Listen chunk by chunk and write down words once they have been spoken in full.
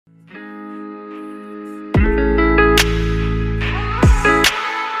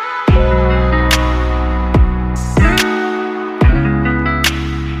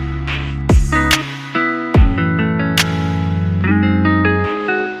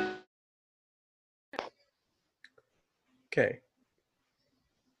Okay.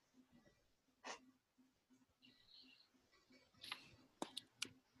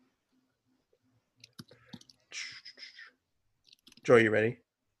 Joy, you ready?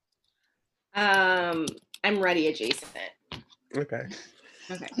 I'm ready, adjacent. Okay.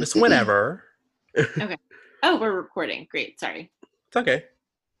 Okay. Just whenever. Okay. Oh, we're recording. Great. Sorry. It's okay.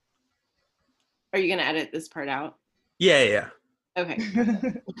 Are you gonna edit this part out? Yeah. Okay.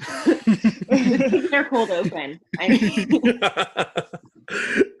 They're cold open.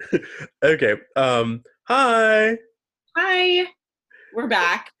 Okay. Hi. Hi. We're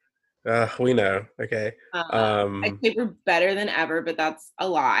back. We know. Okay. I'd say we're better than ever, but that's a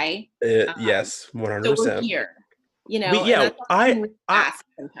lie. Yes, So we're 100%. here. And that's all I can really ask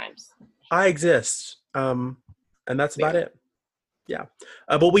sometimes. I exist. And that's about Very. it. Yeah.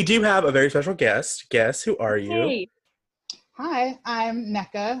 But we do have a very special guest. Guess who are you? Hey. Hi, I'm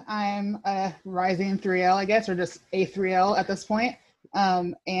NECA. I'm a rising 3L, I guess, or just a 3L at this point.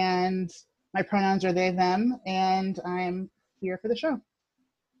 And my pronouns are they, them, and I'm here for the show.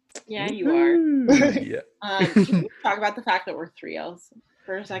 Yeah, you are. Yeah. Can we talk about the fact that we're 3Ls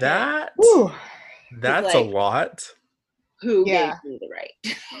for a second? That's a lot. Who gave me the right?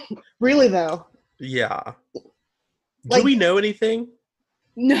 Really, though? Yeah. Do we know anything?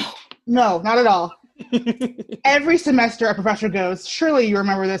 No, not at all. Every semester a professor goes, surely you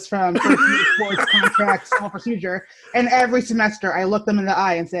remember this from sports contract, civil procedure. And every semester I look them in the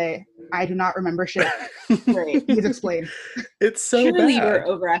eye and say, I do not remember shit. Great. Please explain. It's so surely bad. you're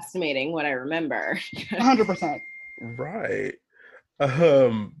overestimating what I remember. 100%. Right.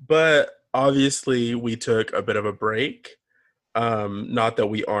 But obviously we took a bit of a break. Not that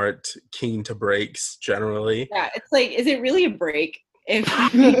we aren't keen to breaks generally. Yeah, it's like, is it really a break if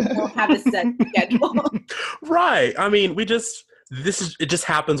we don't have a set schedule? Right. I mean, it just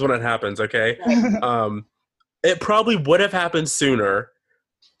happens when it happens, okay? Right. It probably would have happened sooner.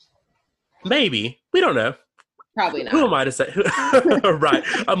 Maybe. We don't know. Probably not. Who am I to say? Right.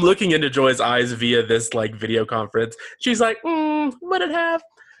 I'm looking into Joy's eyes via this video conference. She's like, would it have?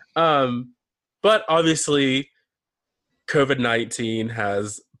 But obviously COVID-19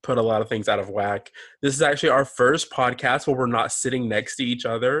 has put a lot of things out of whack. This is actually our first podcast where we're not sitting next to each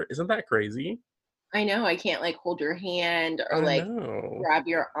other. Isn't that crazy? I know. I can't hold your hand or grab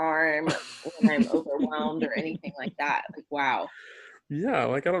your arm when I'm overwhelmed or anything like that. Wow. Yeah,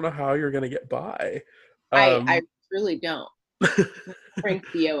 I don't know how you're gonna get by. I really don't. Bring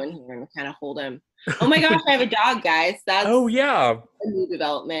Theo in here and kind of hold him. Oh my gosh, I have a dog, guys. That's a new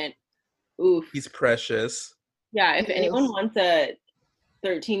development. Oof. He's precious. Yeah, if anyone wants a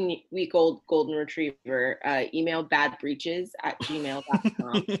 13-week-old golden retriever, email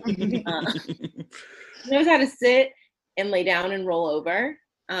badbreeches@gmail.com. He knows how to sit and lay down and roll over,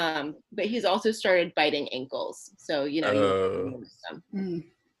 but he's also started biting ankles. So, you notice them.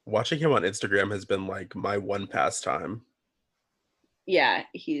 Watching him on Instagram has been my one pastime. Yeah,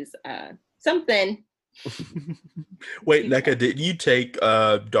 he's something. Wait, NECA, did you take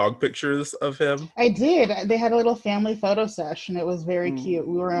dog pictures of him? I did. They had a little family photo session. It was very cute.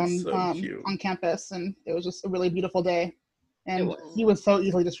 We were on campus, and it was just a really beautiful day. And he was so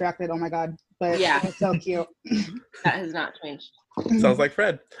easily distracted. Oh my god! But yeah, it was so cute. That has not changed. Sounds like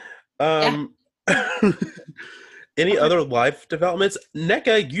Fred. Any other life developments?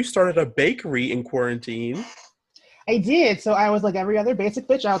 NECA, you started a bakery in quarantine. I did. So I was like every other basic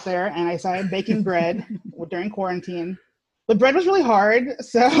bitch out there, and I started baking bread during quarantine. The bread was really hard,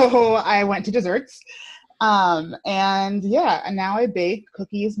 so I went to desserts. And now I bake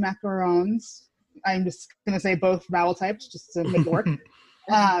cookies, macarons. I'm just going to say both vowel types just to make it work.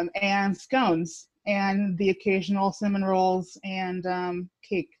 And scones, and the occasional cinnamon rolls and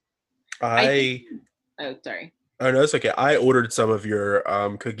cake. Oh, sorry. Oh, no, it's okay. I ordered some of your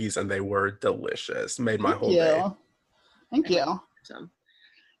cookies, and they were delicious. Made my whole day. Thank you.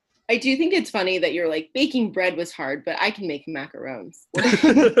 I do think it's funny that you're like, baking bread was hard, but I can make macarons.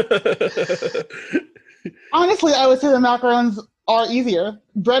 Honestly, I would say the macarons are easier.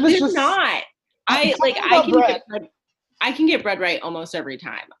 Bread is just not. I can get bread right almost every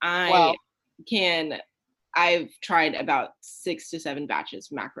time. I've tried about 6 to 7 batches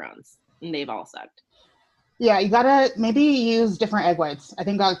of macarons, and they've all sucked. Yeah, you gotta maybe use different egg whites. I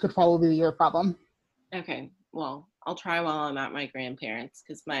think that could probably be your problem. Okay, well, I'll try while I'm at my grandparents,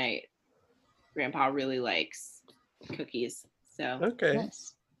 because my grandpa really likes cookies. So okay,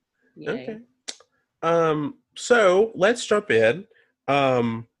 nice. Okay. So let's jump in.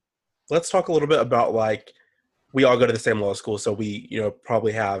 Let's talk a little bit about we all go to the same law school, so we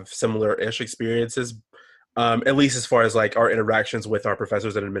probably have similar-ish experiences, at least as far as our interactions with our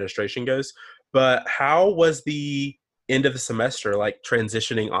professors and administration goes. But how was the end of the semester, like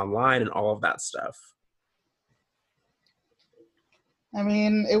transitioning online and all of that stuff? I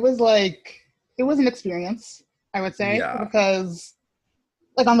mean, it was an experience, I would say, because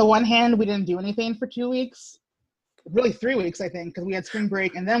like on the one hand, we didn't do anything for 2 weeks, really 3 weeks, I think, because we had spring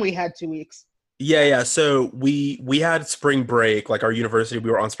break and then we had 2 weeks. Yeah. So we had spring break, like our university,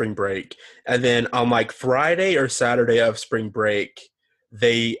 we were on spring break. And then on like Friday or Saturday of spring break,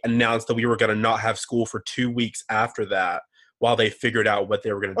 they announced that we were going to not have school for 2 weeks after that while they figured out what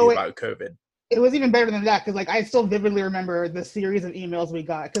they were going to do about COVID. It was even better than that because like I still vividly remember the series of emails we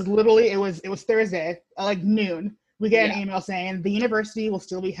got because literally it was Thursday at like noon. We get an email saying the university will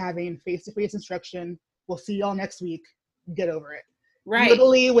still be having face-to-face instruction. We'll see y'all next week. Get over it. Right.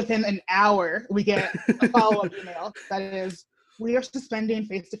 Literally within an hour, we get a follow-up email that is, we are suspending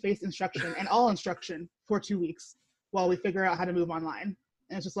face-to-face instruction and all instruction for 2 weeks while we figure out how to move online.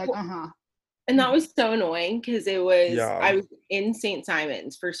 And it's just like, And that was so annoying because I was in St.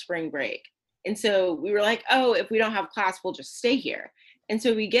 Simon's for spring break. And so we were like, oh, if we don't have class, we'll just stay here. And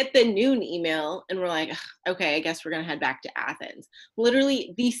so we get the noon email and we're like, okay, I guess we're going to head back to Athens.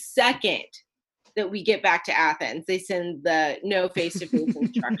 Literally the second that we get back to Athens, they send the no face-to-face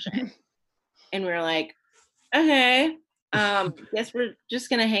instruction. And we're like, okay, guess we're just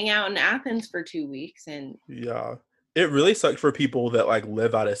going to hang out in Athens for 2 weeks. And yeah, it really sucked for people that like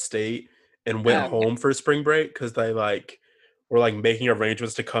live out of state and went home for spring break because they like were like making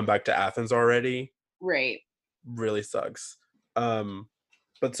arrangements to come back to Athens already. Right. Really sucks.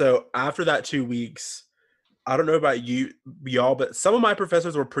 But so after that 2 weeks, I don't know about y'all, but some of my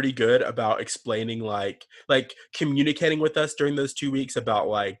professors were pretty good about explaining like communicating with us during those 2 weeks about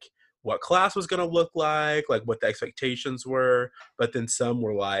like what class was going to look like what the expectations were. But then some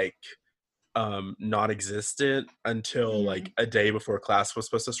were like non-existent until like a day before class was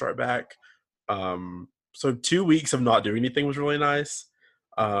supposed to start back. So 2 weeks of not doing anything was really nice.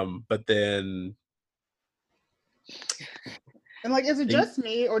 But then. And like, is it just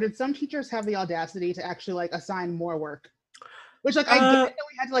me, or did some teachers have the audacity to actually like assign more work? Which like I get that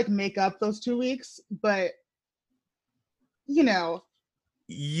we had to like make up those 2 weeks, but you know.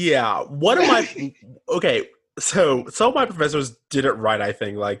 Yeah. Okay. So some of my professors did it right, I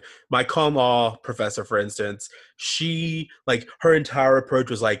think. Like my con law professor, for instance, she like her entire approach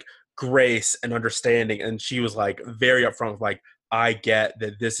was like grace and understanding, and she was like very upfront with like, I get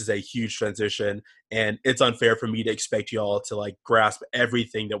that this is a huge transition and it's unfair for me to expect y'all to like grasp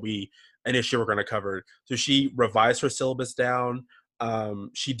everything that we initially were going to cover. So she revised her syllabus down.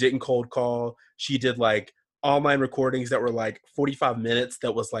 She didn't cold call. She did like online recordings that were like 45 minutes.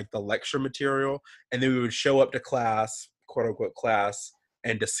 That was like the lecture material. And then we would show up to class, quote unquote class,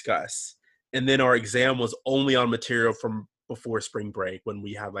 and discuss. And then our exam was only on material from before spring break when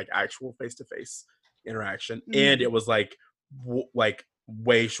we had like actual face-to-face interaction. And it was like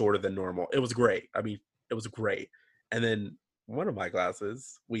way shorter than normal. It was great. I mean, it was great. And then one of my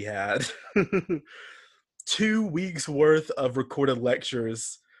classes, we had 2 weeks worth of recorded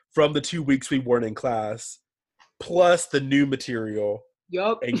lectures from the 2 weeks we weren't in class, plus the new material.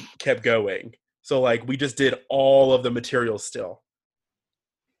 Yup. And kept going. So like we just did all of the material still.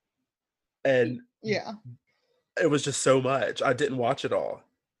 And yeah, it was just so much. I didn't watch it all.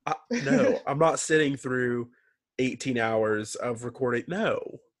 No, I'm not sitting through 18 hours of recording.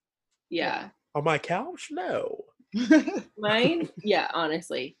 No. Yeah. On my couch? No. Mine? Yeah,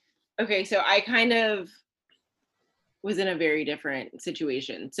 honestly. Okay, so I kind of was in a very different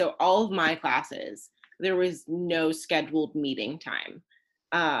situation. So all of my classes, there was no scheduled meeting time.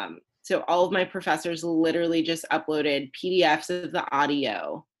 So all of my professors literally just uploaded PDFs of the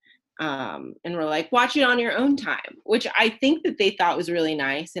audio and were like, watch it on your own time, which I think that they thought was really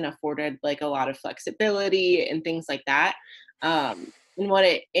nice and afforded like a lot of flexibility and things like that. And what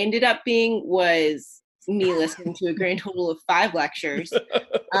it ended up being was me listening to a grand total of 5 lectures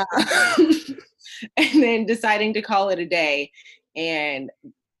and then deciding to call it a day and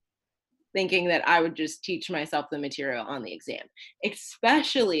thinking that I would just teach myself the material on the exam,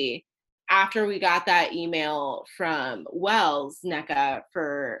 especially after we got that email from Wells, NECA,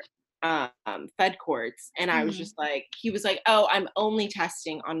 for Fed courts. And I was just like, he was like, oh, I'm only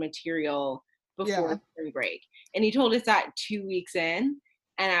testing on material before spring break. And he told us that 2 weeks in.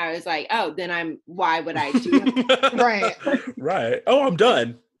 And I was like, oh, then why would I do it? Right. Right. Oh, I'm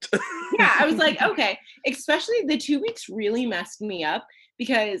done. Yeah, I was like, okay. Especially the 2 weeks really messed me up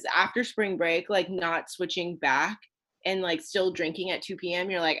because after spring break, like not switching back and like still drinking at 2 p.m.,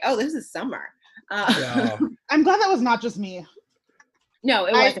 you're like, oh, this is summer. Yeah. I'm glad that was not just me. No,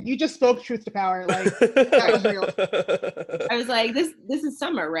 it wasn't. You just spoke truth to power. Like, that was real. I was like, this is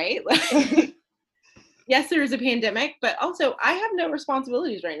summer, right? yes, there is a pandemic, but also I have no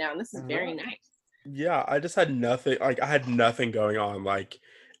responsibilities right now, and this is very nice. Yeah, I just had nothing. Like I had nothing going on. Like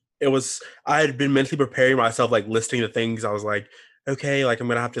it was. I had been mentally preparing myself, like listing the things. I was like, okay, like I'm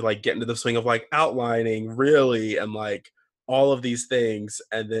gonna have to like get into the swing of like outlining, really, and like all of these things.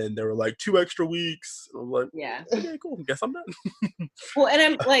 And then there were like 2 extra weeks. And I was like, Yeah. okay, cool. Guess I'm done. Well,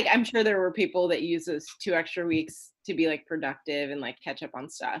 and I'm sure there were people that use those 2 extra weeks to be like productive and like catch up on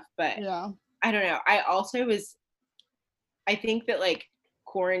stuff. But Yeah. I don't know. I think that like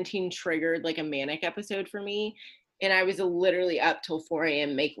quarantine triggered like a manic episode for me. And I was literally up till 4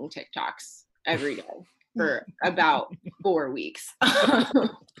 a.m. making TikToks every day for about 4 weeks.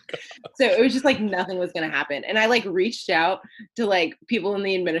 So it was just like nothing was going to happen. And I like reached out to like people in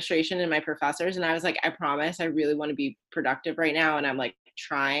the administration and my professors. And I was like, I promise I really want to be productive right now. And I'm like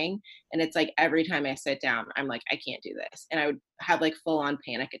trying. And it's like every time I sit down, I'm like, I can't do this. And I would have like full on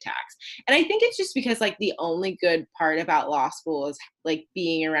panic attacks. And I think it's just because like the only good part about law school is like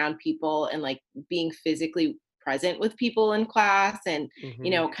being around people and like being physically present with people in class and,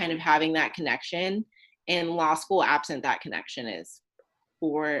 you know, kind of having that connection. And law school absent that connection is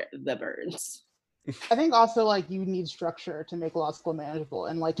for the birds. I think also like you need structure to make law school manageable,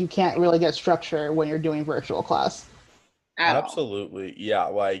 and like you can't really get structure when you're doing virtual class. Absolutely. Yeah,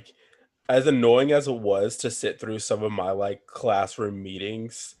 like as annoying as it was to sit through some of my like classroom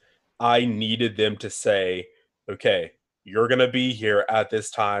meetings, I needed them to say, okay, you're going to be here at this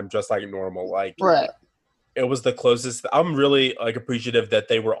time just like normal. Like Right. it was the closest. I'm really like appreciative that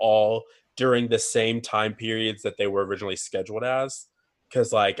they were all during the same time periods that they were originally scheduled as,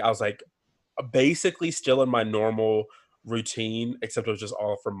 because like I was like basically still in my normal routine, except it was just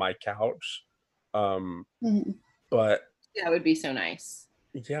all from my couch. But that would be so nice.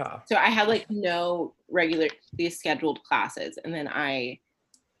 yeah. So I had like no regularly scheduled classes, and then I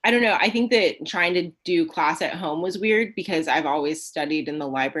don't know. I think that trying to do class at home was weird because I've always studied in the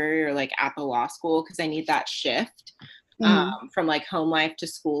library or like at the law school because I need that shift from like home life to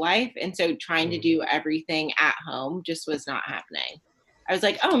school life. And so trying to do everything at home just was not happening. I was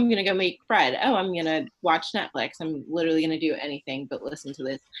like, oh, I'm going to go make bread. Oh, I'm going to watch Netflix. I'm literally going to do anything but listen to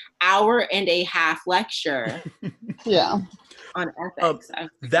this 1.5-hour lecture. Yeah. On ethics.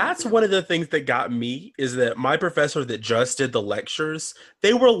 That's one of the things that got me is that my professor that just did the lectures,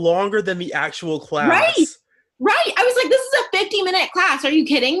 they were longer than the actual class. Right. I was like, this is a 50-minute class. Are you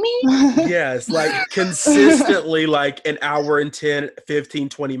kidding me? Yes, like consistently like an hour and 10, 15,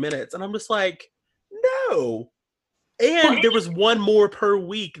 20 minutes. And I'm just like, no. And there was one more per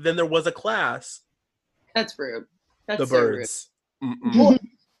week than there was a class. That's rude. That's the so birds. Rude. Well,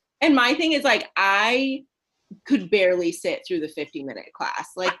 and my thing is like, I could barely sit through the 50-minute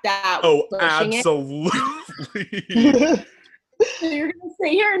class like that. Oh, absolutely. So you're gonna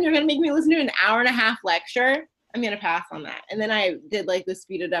sit here and you're gonna make me listen to an 1.5-hour lecture? I'm gonna pass on that. And then I did like the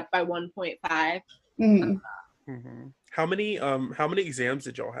speeded up by 1.5. How many exams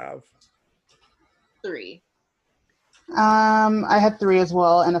did y'all have? 3. I had 3 as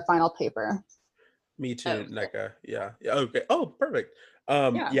well, and a final paper. Me too, NECA. Yeah. Okay. Oh, perfect.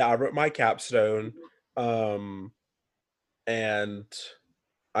 Yeah, I wrote my capstone. And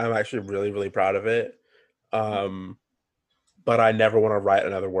I'm actually really, really proud of it. But I never want to write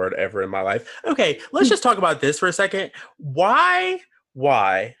another word ever in my life. Okay, let's just talk about this for a second. Why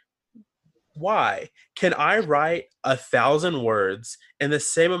can I write 1,000 words in the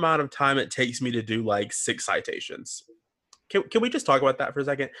same amount of time it takes me to do like 6 citations? Can we just talk about that for a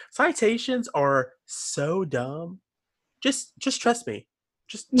second? Citations are so dumb. Just trust me.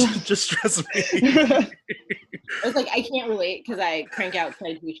 Just trust me. I was like, I can't relate because I crank out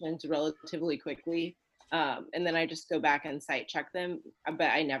citations relatively quickly. And then I just go back and cite check them, but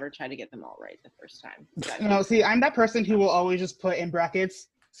I never try to get them all right the first time. No, see, I'm that person who will always just put in brackets,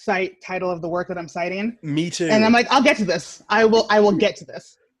 cite title of the work that I'm citing. Me too. And I'm like, I'll get to this. I will get to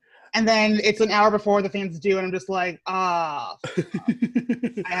this. And then it's an hour before the thing's due, and I'm just like, I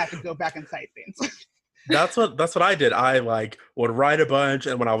have to go back and cite things. That's what I did. I like would write a bunch,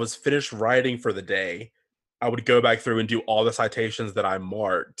 and when I was finished writing for the day, I would go back through and do all the citations that I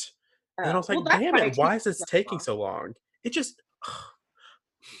marked. And I was like, damn it, why is this taking so long? It's just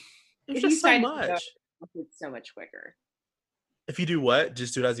so much. It's so much quicker. If you do what?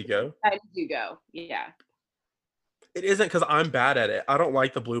 Just do it as you go? As you go, yeah. It isn't because I'm bad at it. I don't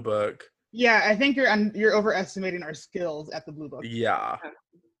like the blue book. Yeah, I think you're overestimating our skills at the blue book. Yeah.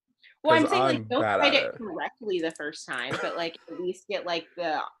 Well, I'm saying like don't write it correctly the first time, but like at least get like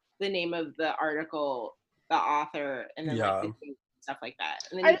the name of the article, the author, and then like the stuff like that.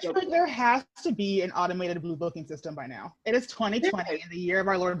 And then I just feel like there has to be an automated blue booking system by now. It is 2020 in the year of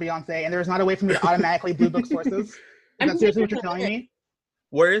our Lord Beyonce, and there is not a way for me to automatically blue book sources. Is that seriously what you're telling me?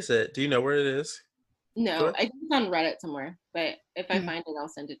 Where is it? Do you know where it is? No, Sure. I think it's on Reddit somewhere, but if I find it, I'll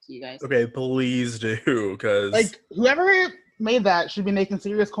send it to you guys. Okay, please do, because Like, whoever made that should be making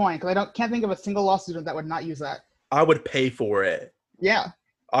serious coin, because can't think of a single law student that would not use that. I would pay for it. Yeah.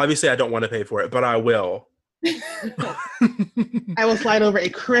 Obviously, I don't want to pay for it, but I will. I will slide over a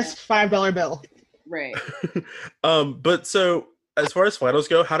crisp $5 bill. Right. But so as far as finals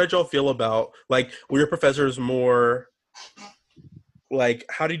go, how did y'all feel about, like, were your professors more, like,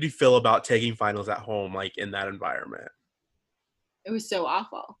 how did you feel about taking finals at home, like, in that environment? It was so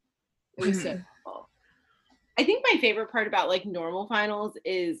awful. It was so awful. I think my favorite part about like normal finals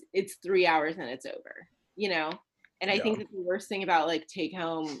is it's 3 hours and it's over, you know? And I think that the worst thing about like take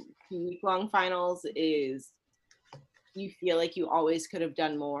home 2-week-long finals is you feel like you always could have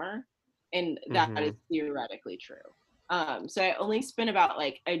done more. And that is theoretically true. So I only spent about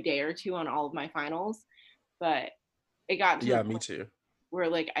like a day or two on all of my finals, but it got to me too. Where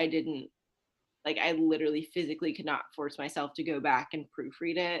like I literally physically could not force myself to go back and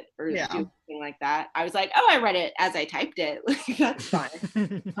proofread it or do anything like that. I was like, oh, I read it as I typed it. Like, that's fine.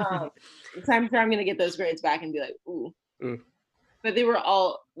 So I'm sure I'm going to get those grades back and be like, ooh. But they were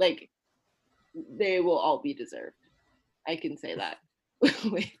all, like, they will all be deserved. I can say that.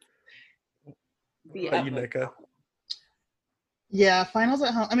 Yeah, finals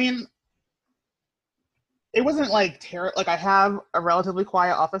at home. I mean, it wasn't like terrible. Like I have a relatively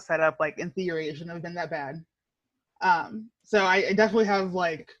quiet office setup. Like in theory, it shouldn't have been that bad. So I definitely have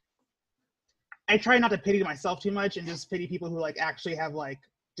like, I try not to pity myself too much and just pity people who like actually have like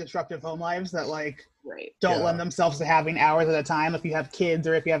disruptive home lives that like don't lend themselves to having hours at a time. If you have kids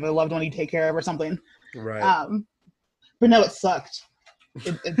or if you have a loved one you take care of or something. Right. But no, it sucked.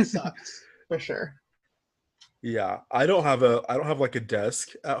 It sucked for sure. Yeah, I don't have like a desk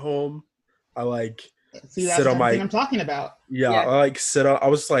at home. I like. See, that's the thing I'm talking about. I like I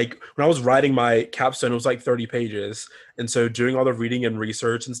was like, when I was writing my capstone, it was like 30 pages. And so doing all the reading and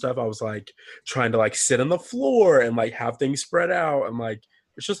research and stuff, I was like trying to like sit on the floor and like have things spread out. And like,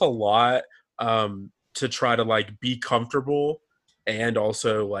 it's just a lot to try to like be comfortable and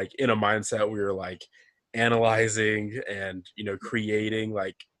also like in a mindset where you're like analyzing and, you know, creating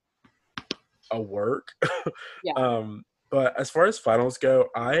like a work. But as far as finals go,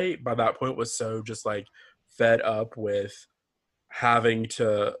 I, by that point, was so just, like, fed up with having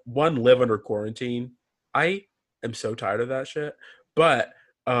to, one, live under quarantine. I am so tired of that shit. But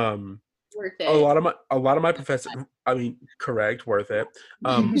worth it. a lot of my professors, I mean, correct, worth it.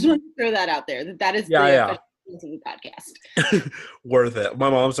 Just want to throw that out there. That is the podcast. Worth it. My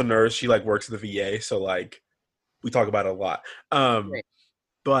mom's a nurse. She, like, works at the VA. So, like, we talk about it a lot.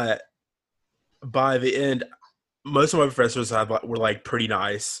 But by the end, most of my professors were like pretty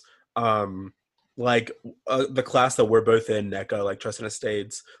nice. The class that we're both in, NECA, like Trust and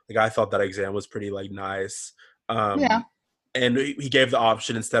Estates, like I thought that exam was pretty like nice. And he gave the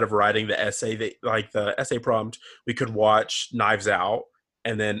option, instead of writing the essay, the essay prompt, we could watch Knives Out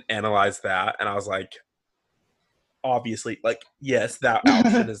and then analyze that. And I was like, obviously, like, yes, that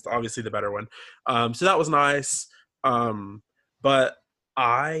option is obviously the better one. So that was nice. But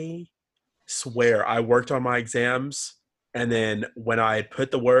I swear I worked on my exams, and then when I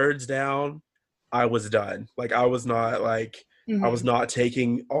put the words down, I was done. Like I was not I was not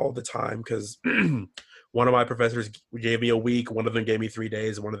taking all the time, because one of my professors gave me a week, one of them gave me 3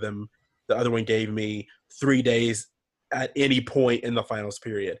 days, the other one gave me 3 days at any point in the finals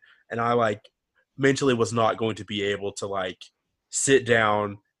period. And I like mentally was not going to be able to like sit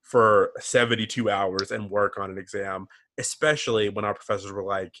down for 72 hours and work on an exam, especially when our professors were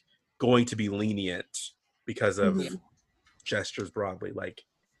like going to be lenient because of gestures broadly, like,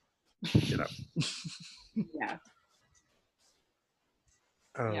 you know.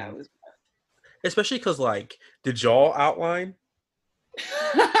 It was especially because like, did y'all outline?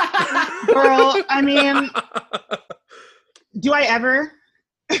 Girl, I mean, do I ever?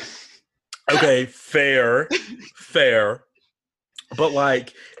 Okay, fair. But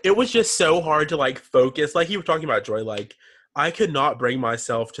like, it was just so hard to like focus. Like you were talking about, Joy, like I could not bring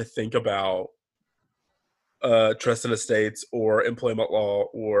myself to think about Trust and Estates or employment law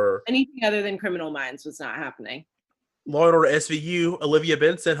or anything other than Criminal Minds was not happening. Law and Order SVU. Olivia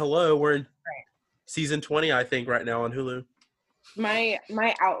Benson, hello. We're in season 20, I think, right now on Hulu. My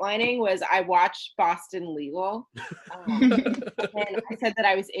outlining was I watched Boston Legal, and I said that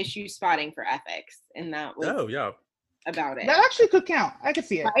I was issue spotting for ethics, and that was about it. That actually could count. I could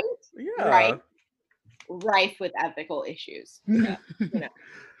see it. Right? Yeah. Right. rife with ethical issues. Yeah, you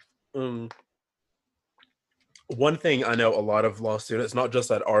know. One thing I know a lot of law students, not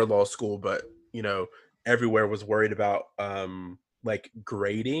just at our law school, but everywhere, was worried about like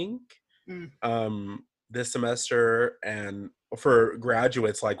grading this semester, and for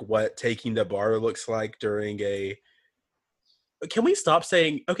graduates, like what taking the bar looks like during a. Can we stop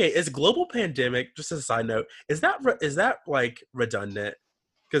saying, okay, is global pandemic, just as a side note, is that like redundant?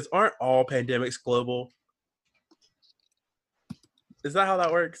 Because aren't all pandemics global? Is that how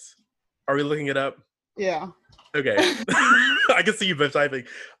that works? Are we looking it up? Yeah. Okay. I can see you both typing.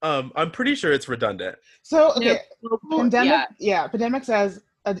 I'm pretty sure it's redundant. So, okay, No, pandemic, pandemic says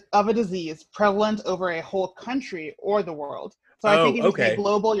of a disease prevalent over a whole country or the world. So I think if you say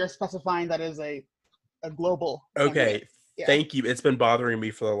global, you're specifying that is a global pandemic. Yeah. Thank you. It's been bothering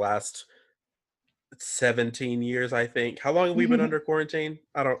me for the last 17 years, I think. How long have we been under quarantine?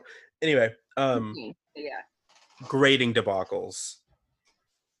 Anyway, grading debacles.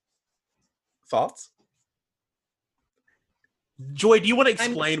 Thoughts? Joy, do you want to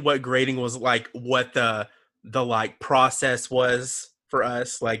explain what grading was like, what the like process was for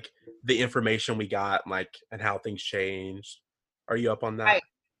us, like the information we got, like, and how things changed? Are you up on that?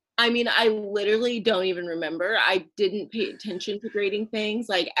 I mean, I literally don't even remember. I didn't pay attention to grading things.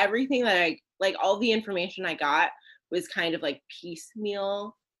 Like everything that all the information I got was kind of like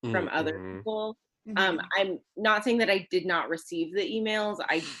piecemeal from other people. I'm not saying that I did not receive the emails.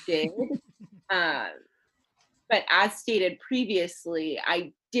 I did. But as stated previously,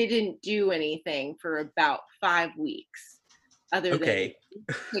 I didn't do anything for about 5 weeks other than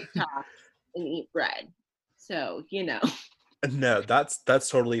TikTok and eat bread. So, No, that's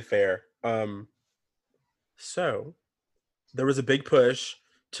totally fair. So there was a big push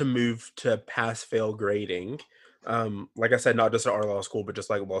to move to pass-fail grading. Like I said, not just at our law school, but just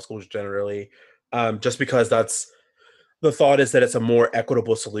like law schools generally. Just because the thought is that it's a more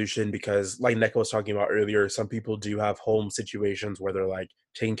equitable solution, because like Nneka was talking about earlier, some people do have home situations where they're like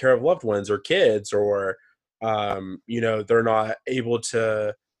taking care of loved ones or kids, or they're not able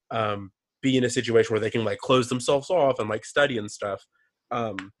to be in a situation where they can like close themselves off and like study and stuff.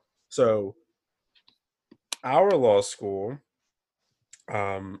 So our law school,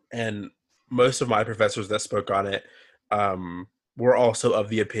 and most of my professors that spoke on it, were also of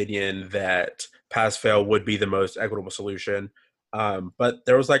the opinion that pass fail would be the most equitable solution. But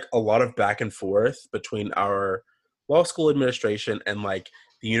there was like a lot of back and forth between our law school administration and like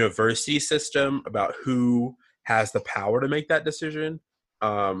the university system about who has the power to make that decision.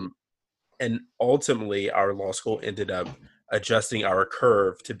 And ultimately, our law school ended up adjusting our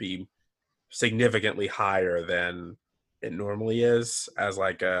curve to be significantly higher than it normally is, as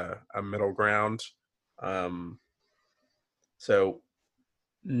like a middle ground. So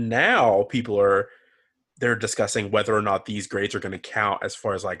now they're discussing whether or not these grades are going to count as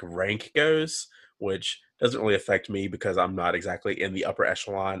far as like rank goes, which doesn't really affect me because I'm not exactly in the upper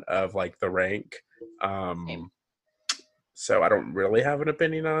echelon of like the rank. So I don't really have an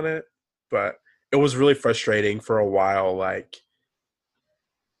opinion on it, but it was really frustrating for a while, like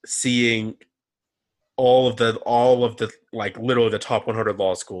seeing all of the like literally the top 100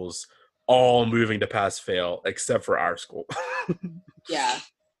 law schools all moving to pass fail except for our school. Yeah.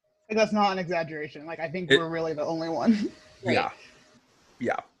 That's not an exaggeration. Like I think we're really the only one. Right.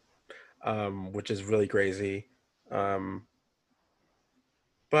 Yeah. Which is really crazy. But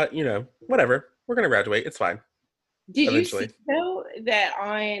whatever. We're gonna graduate. It's fine. Did eventually. You see though that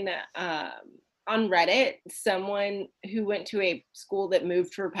on Reddit, someone who went to a school that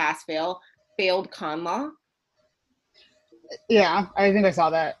moved for pass fail failed con law? Yeah, I think I saw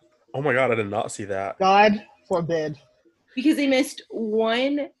that. Oh my God, I did not see that. God forbid. Because they missed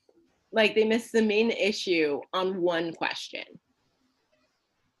they missed the main issue on one question.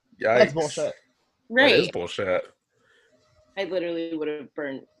 Yikes. That's bullshit. Right. That is bullshit. I literally would have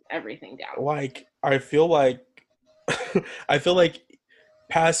burned everything down. Like, I feel like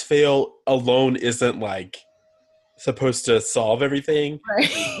pass fail alone isn't like supposed to solve everything.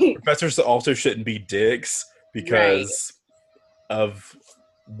 Right. Professors also shouldn't be dicks because of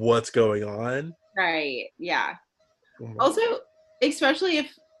what's going on. Right. Yeah. Also, especially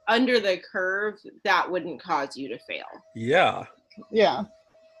if under the curve, that wouldn't cause you to fail. Yeah. Yeah.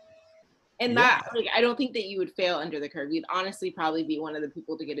 And that, I don't think that you would fail under the curve. You'd honestly probably be one of the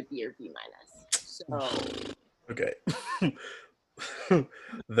people to get a B or B minus. So. Okay.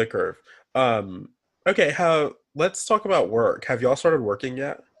 The curve. Okay. Let's talk about work. Have y'all started working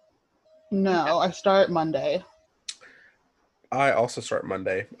yet? No, I start Monday. I also start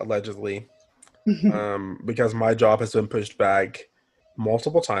Monday, allegedly. Because my job has been pushed back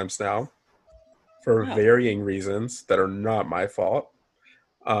multiple times now. for Wow. varying reasons that are not my fault.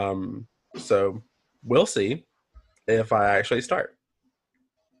 So we'll see if I actually start.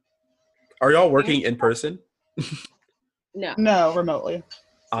 Are y'all working in person? No. No, remotely.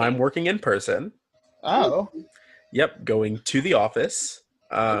 I'm Same. working in person. Oh. Yep, going to the office.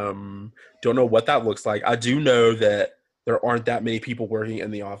 Don't know what that looks like. I do know that there aren't that many people working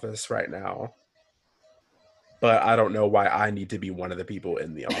in the office right now. But I don't know why I need to be one of the people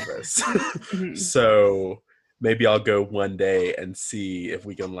in the office. Mhm. So maybe I'll go one day and see if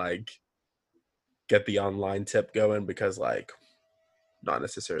we can like get the online tip going because like not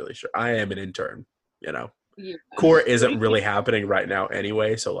necessarily sure. I am an intern, you know. Yeah. Core isn't really happening right now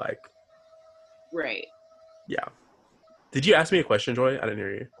anyway, so like Right. yeah. Did you ask me a question, Joy? I didn't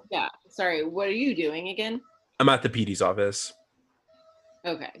hear you. Yeah. Sorry. What are you doing again? I'm at the PD's office.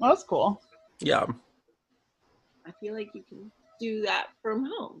 Okay. Well, that's cool. Yeah. I feel like you can do that from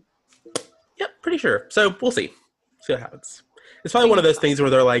home. Yep, pretty sure. So we'll see. See what happens. It's probably one of those things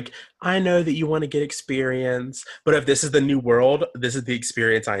where they're like, I know that you want to get experience, but if this is the new world, this is the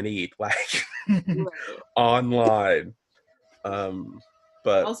experience I need. Like Right. online.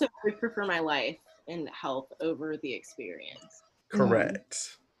 But Also, I would prefer my life and health over the experience. correct.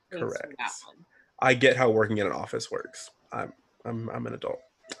 Thanks for Correct. that one. I get how working in an office works. I'm an adult.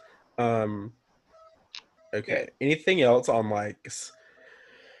 Okay. Good. Anything else on like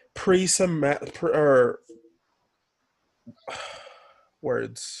pre-semester or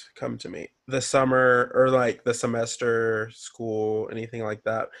words come to me? The summer or like the semester, school, anything like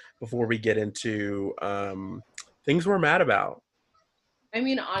that before we get into things we're mad about. I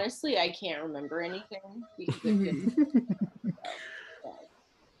mean, honestly, I can't remember anything because it's been.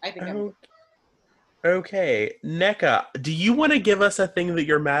 I think I'm. Oh, okay. NECA, do you want to give us a thing that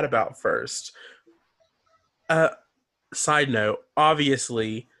you're mad about first? Side note,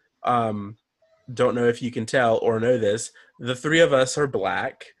 obviously, don't know if you can tell or know this, the three of us are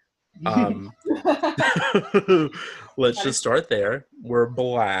black. Let's just start there. We're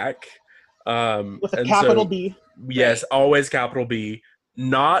black. With a And capital so, B. yes, Right. always capital B,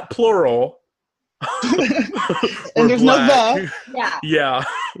 not plural. And there's black. no the. Yeah. Yeah.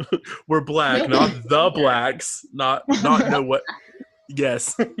 We're black, No. not the blacks, not know what.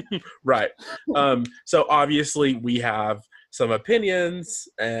 Yes. Right. So obviously we have some opinions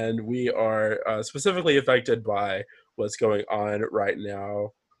and we are specifically affected by what's going on right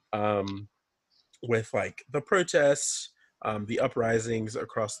now with like the protests, the uprisings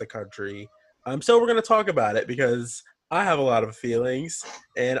across the country. So we're going to talk about it because I have a lot of feelings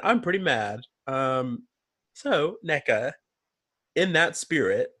and I'm pretty mad. So NECA, in that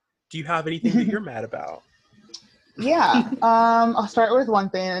spirit, do you have anything that you're mad about? Yeah. I'll start with one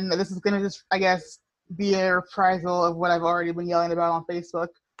thing, and this is gonna just, I guess, be a reprisal of what I've already been yelling about on Facebook.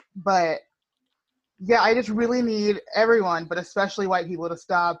 But yeah, I just really need everyone, but especially white people, to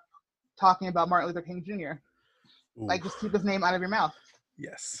stop talking about Martin Luther King Jr. Like, just keep his name out of your mouth.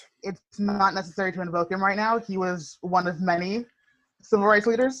 Yes. It's not necessary to invoke him right now. He was one of many civil rights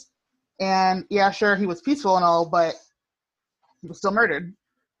leaders. And yeah, sure, he was peaceful and all, but he was still murdered.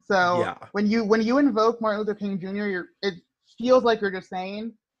 So Yeah. when you invoke Martin Luther King Jr., it feels like you're just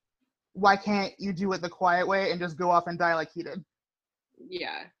saying, why can't you do it the quiet way and just go off and die like he did?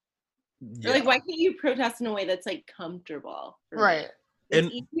 Yeah. Yeah. Or like, why can't you protest in a way that's like comfortable? For me? Right. It's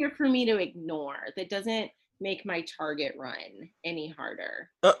And- easier for me to ignore. That doesn't make my target run any harder.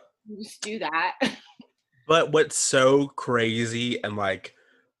 Just do that. But what's so crazy and like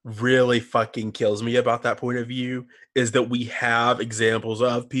really fucking kills me about that point of view is that we have examples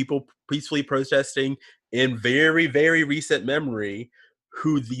of people peacefully protesting in very, very recent memory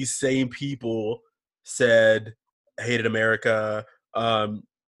who these same people said hated America,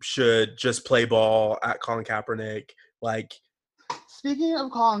 should just play ball at Colin Kaepernick. Like, Speaking of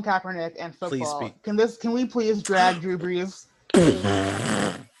Colin Kaepernick and Please football, speak. can we please drag Drew Brees?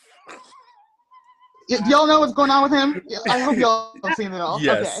 Y'all know what's going on with him? I hope y'all have seen it all.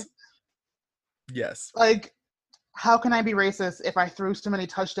 yes. Okay. Yes. Like, how can I be racist if I threw so many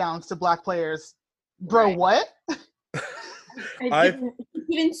touchdowns to black players? Bro, Right. what? I've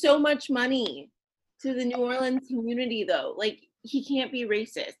given so much money to the New Orleans community, though. Like, he can't be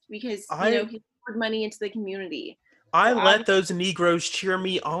racist because he poured money into the community. I So let those Negroes cheer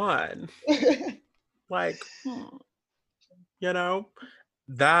me on. Like,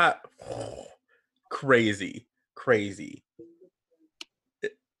 that crazy.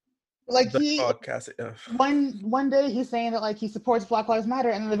 Like, The he podcast. one day he's saying that like he supports Black Lives Matter,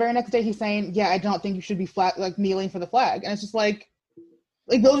 and then the very next day he's saying, yeah, I don't think you should be kneeling for the flag. And it's just like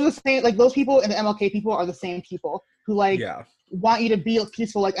those are the same, like those people and the MLK people are the same people who Yeah. want you to be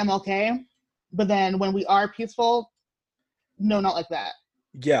peaceful like MLK, But then when we are peaceful, no, not like that.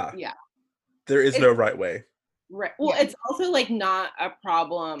 Yeah. Yeah. There is no right way. Right. Well, Yeah. it's also like not a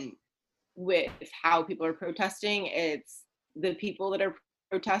problem with how people are protesting. It's the people that are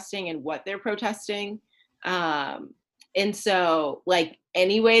protesting and what they're protesting. And so like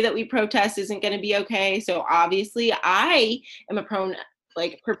any way that we protest isn't going to be okay. So obviously I am a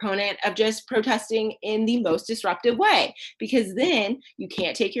proponent of just protesting in the most disruptive way, because then you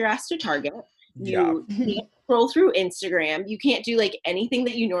can't take your ass to Target. You can't scroll through Instagram. You can't do like anything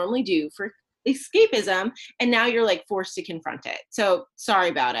that you normally do for escapism, and now you're like forced to confront it. So sorry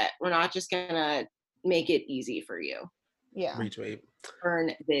about it. We're not just gonna make it easy for you. Yeah. Retweet.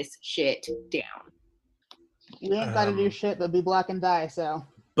 Burn this shit down. You ain't got to do shit but be black and die, so.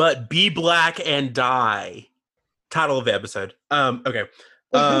 But be black and die. Title of the episode. Okay.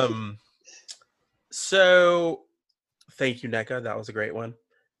 So thank you, NECA. That was a great one.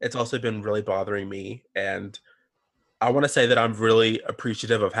 It's also been really bothering me, and I want to say that I'm really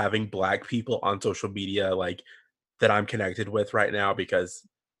appreciative of having Black people on social media, like that I'm connected with right now, because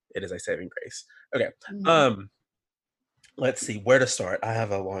it is a saving grace. Okay. Let's see where to start. I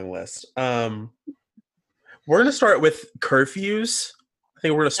have a long list. We're gonna start with curfews. I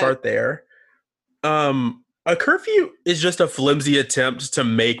think we're gonna start there. A curfew is just a flimsy attempt to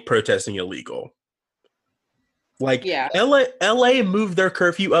make protesting illegal. Like LA moved their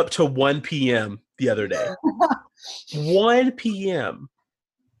curfew up to 1 p.m. the other day. 1 p.m.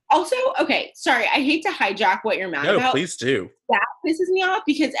 Also, okay, sorry, I hate to hijack what you're mad about. No, please do. That pisses me off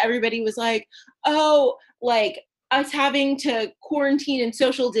because everybody was like, oh, like us having to quarantine and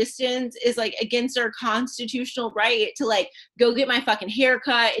social distance is like against our constitutional right to like go get my fucking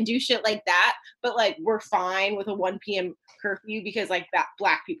haircut and do shit like that. But like we're fine with a 1 p.m. curfew because like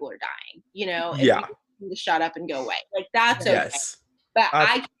Black people are dying, you know? Yeah. To shut up and go away. Like that's okay. Yes. But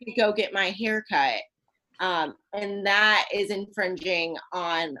I can go get my haircut. And that is infringing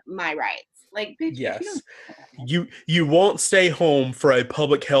on my rights. Like, bitch, yes, you won't stay home for a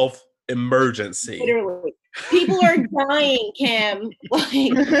public health emergency. Literally, people are dying, Kim.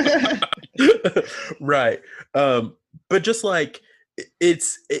 Like, right. But just like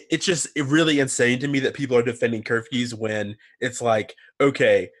it's just really insane to me that people are defending curfews when it's like,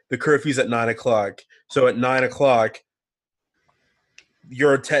 okay, the curfew's at 9:00, so at 9:00.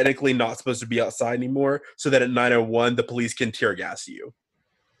 You're technically not supposed to be outside anymore, so that at 9:01 the police can tear gas you.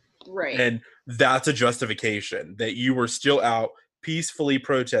 Right. And that's a justification that you were still out peacefully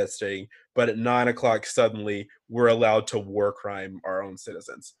protesting, but at 9:00 suddenly we're allowed to war crime our own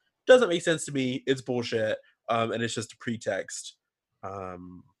citizens. Doesn't make sense to me. It's bullshit. And it's just a pretext,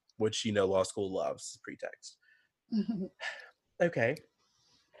 which, you know, law school loves pretext. Okay.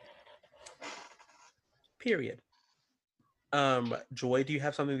 Period. Joy, do you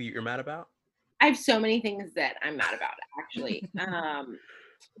have something that you're mad about? I have so many things that I'm mad about, actually.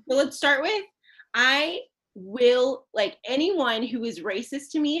 So let's start with, I will, like, anyone who is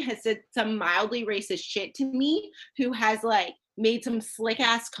racist to me has said some mildly racist shit to me, who has like made some slick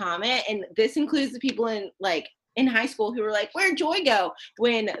ass comment, and this includes the people in high school who were like, where'd Joy go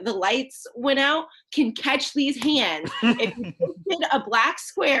when the lights went out, can catch these hands. If you posted a black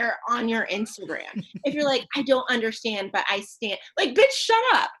square on your Instagram, if you're like, I don't understand, but I stand, like, bitch, shut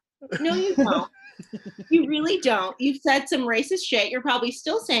up. No, you don't. You really don't. You've said some racist shit. You're probably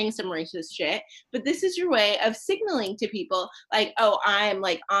still saying some racist shit, but this is your way of signaling to people like, oh, I'm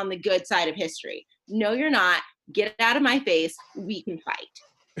like on the good side of history. No, you're not. Get out of my face. We can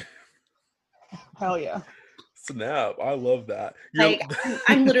fight. Hell yeah. Snap. I love that. Like,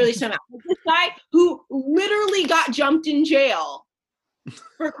 I'm literally so mad. This guy who literally got jumped in jail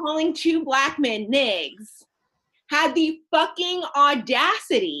for calling two Black men nigs had the fucking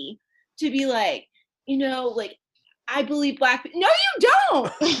audacity to be like, you know, like, I believe Black people. No, you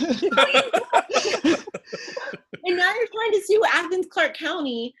don't. No, you don't. And now you're trying to sue Athens Clarke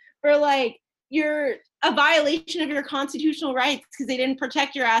County for like you're a violation of your constitutional rights because they didn't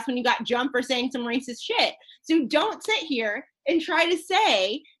protect your ass when you got jumped for saying some racist shit. So don't sit here and try to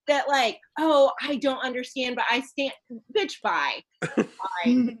say that like, oh, I don't understand, but I stand. Bitch, bye.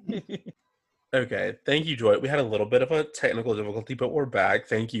 Bye. Okay, thank you, Joy. We had a little bit of a technical difficulty, but we're back.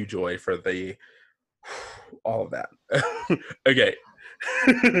 Thank you, Joy, for the all of that. Okay,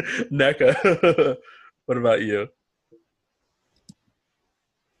 NECA, what about you?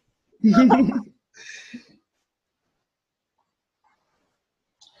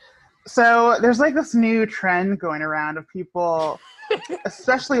 So there's like this new trend going around of people,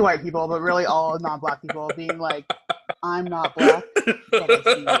 especially white people, but really all non-Black people, being like, I'm not Black, but I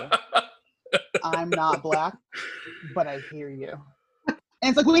see you. I'm not Black, but I hear you. And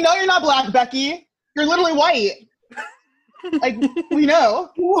it's like, we know you're not black, Becky. You're literally white. Like, we know.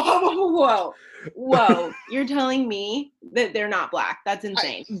 Whoa. You're telling me that they're not black. That's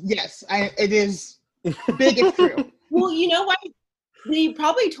insane. Yes, it is big if true. Well, you know what? They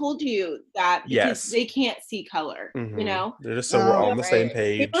probably told you that because Yes. they can't see color, you know? They're just so we're on the same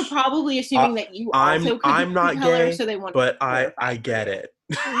page. They were probably assuming that you also couldn't I'm not see color, gay, so they wanted but to I get it.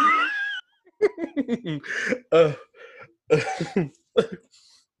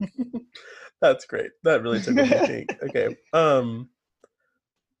 That's great. That really took me thinking. Okay.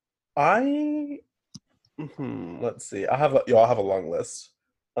 Let's see. Y'all have a long list.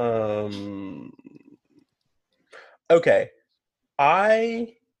 Okay.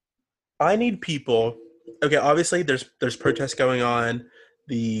 I need people. Okay, obviously there's protests going on.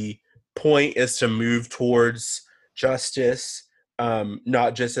 The point is to move towards justice,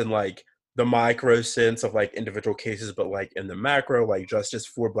 not just in like the micro sense of like individual cases, but like in the macro, like justice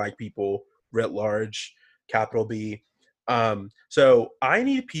for Black people writ large, capital B. So I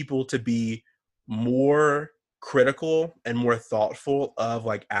need people to be more critical and more thoughtful of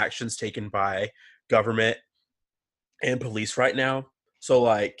like actions taken by government and police right now. So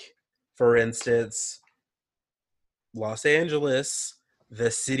like, for instance, Los Angeles,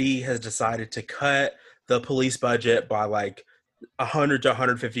 the city has decided to cut the police budget by like 100 to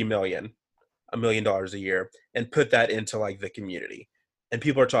 150 million, $1 million a year, and put that into like the community. And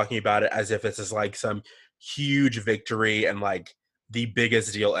people are talking about it as if this is like some huge victory and like the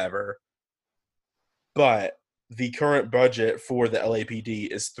biggest deal ever. But the current budget for the LAPD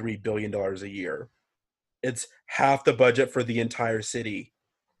is $3 billion a year. It's half the budget for the entire city.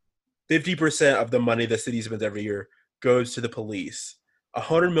 50% of the money the city spends every year goes to the police.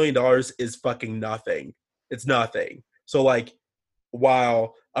 $100 million is fucking nothing. It's nothing. So like,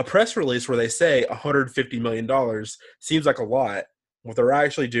 while a press release where they say $150 million seems like a lot, what they're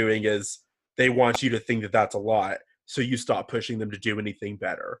actually doing is they want you to think that that's a lot, so you stop pushing them to do anything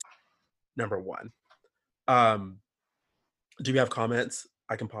better. Number one. Do we have comments?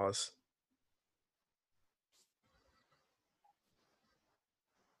 I can pause.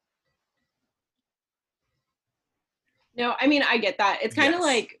 No, I mean, I get that. It's kind of Yes.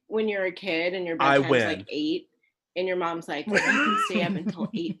 like when you're a kid and your bedtime's like 8, and your mom's like, well, you can stay up until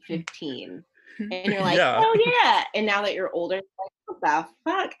 8:15. And you're like, Yeah. oh yeah. And now that you're older, it's like, what the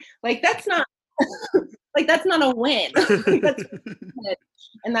fuck? Like, that's not like, that's not a win.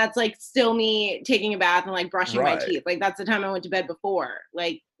 And that's like still me taking a bath and like brushing my Right. teeth. Like, that's the time I went to bed before.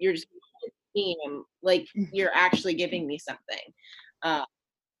 Like, you're just like you're actually giving me something. I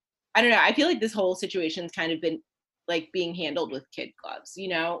don't know. I feel like this whole situation's kind of been like being handled with kid gloves, you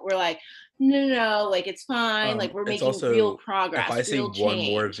know? We're like, no, like it's fine. Like we're It's making also, real progress. if I see real one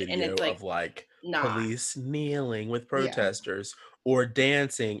more change, and video it's like, of like nah. police kneeling with protesters or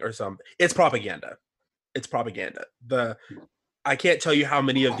dancing or something, it's propaganda. It's propaganda. I can't tell you how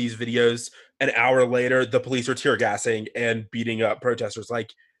many of these videos an hour later the police are tear gassing and beating up protesters.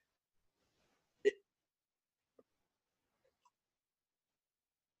 Like,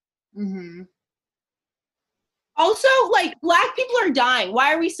 Also, like, Black people are dying.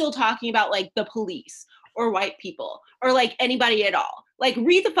 Why are we still talking about like the police or white people or like anybody at all? Like,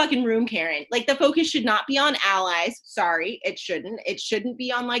 read the fucking room, Karen. Like, the focus should not be on allies. Sorry, it shouldn't. It shouldn't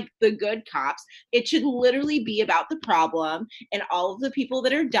be on like the good cops. It should literally be about the problem and all of the people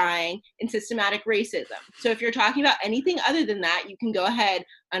that are dying and systematic racism. So if you're talking about anything other than that, you can go ahead,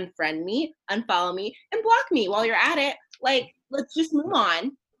 unfriend me, unfollow me, and block me while you're at it. Like, let's just move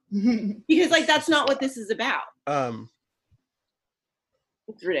on. Because like, that's not what this is about.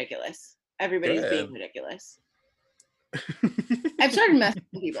 It's ridiculous. Everybody's being ridiculous. I've started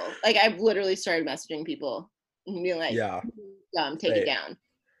messaging people. Like, I've literally started messaging people and being like, take it down.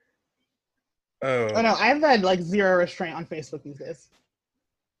 Oh no, I've had like zero restraint on Facebook these days.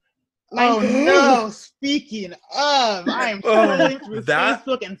 No, speaking of, I am scrolling through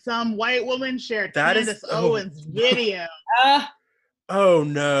Facebook and some white woman shared Candace Owens' video. Oh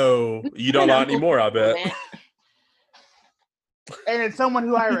no, you don't want anymore, I bet. And it's someone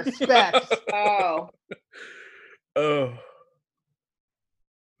who I respect. Oh.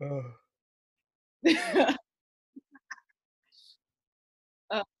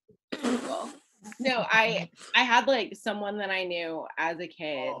 No, I had like someone that I knew as a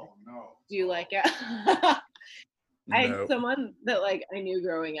kid do like a I had someone that like I knew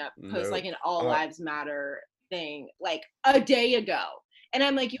growing up post like an All Lives Matter thing like a day ago. And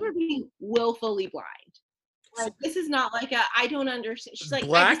I'm like, you are being willfully blind. Like, this is not like I don't understand. She's like,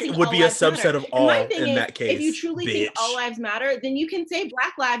 Black would be a subset of all in that case. If you truly think all lives matter, then you can say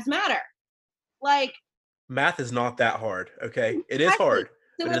Black Lives Matter. Like, Math is not that hard, okay? It is Exactly. hard, So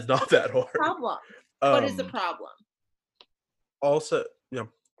but it like, is not what's that the hard. problem? What is the problem? Also, you know,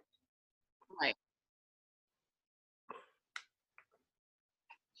 Right.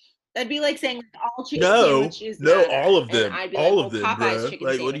 That'd be like saying all chicken sandwiches no, matter, all of and them, I'd be like, well, Popeye's bro. chicken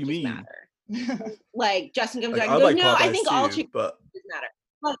Like, what do you sandwiches mean? matter. Like Justin comes Like, back I and goes, like no, I Popeyes think all too, chicken but sandwiches matter.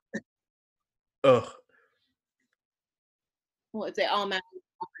 Like, ugh. well, it's all matter.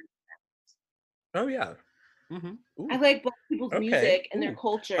 Oh yeah. Mm-hmm. I Ooh. like Black people's Okay. music and their Ooh.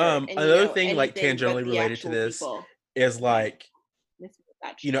 culture, and Another thing like anything but tangentially the related to actual this people. is Yeah, like, miss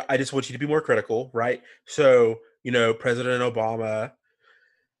that you know, shit. I just want you to be more critical, right? So, you know, President Obama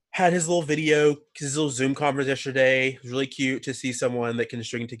had his little video, his little Zoom conference yesterday. It was really cute to see someone that can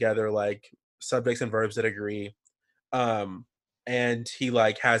string together like subjects and verbs that agree. Um, and he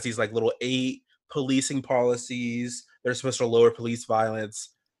like has these like little 8 policing policies that are supposed to lower police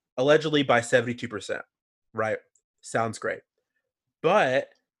violence, allegedly by 72%. Right? Sounds great. But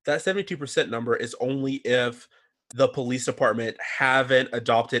that 72% number is only if the police department haven't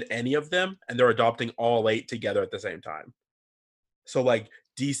adopted any of them and they're adopting all 8 together at the same time. So like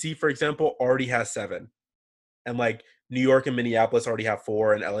DC, for example, already has 7. And like New York and Minneapolis already have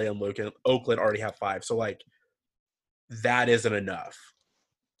 4, and LA and Oakland already have 5. So like that isn't enough.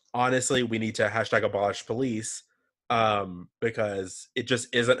 Honestly, we need to hashtag abolish police, because it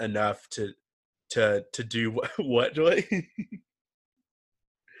just isn't enough to do what, Joy?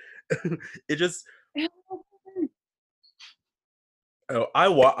 It just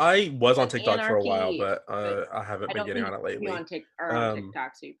I was on Like TikTok for a while, anarchy, but but I haven't I been don't getting think on it you lately. are on Um,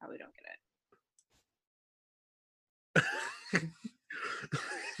 TikTok, so you probably don't get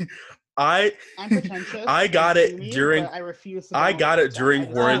I I'm pretentious I and got it steamy, during but I refuse to I download got it TikTok. during I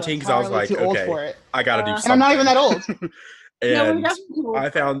just feel quarantine because I was entirely like, too old okay, for it. I got to do it. And I'm not even something. that old. No, we're And definitely too old I for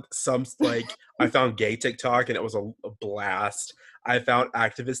it. found some like I found gay TikTok and it was a blast. I found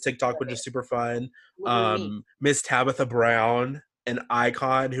activist TikTok, which is super fun. Literally me. Miss Tabitha Brown, an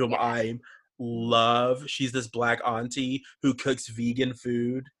icon whom Yeah. I love. She's this black auntie who cooks vegan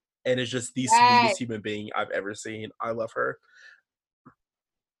food and is just the Yes. sweetest human being I've ever seen. I love her.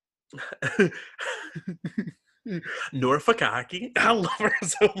 Nora Fakaki. I love her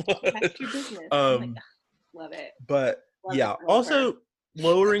so much. That's your business. Oh my God. Love it. But Love yeah, it. Love also her.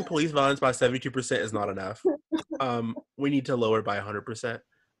 lowering police violence by 72% is not enough. We need to lower by 100%.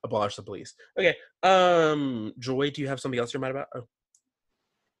 Abolish the police. Okay. Joy, do you have something else you're mad about? Oh.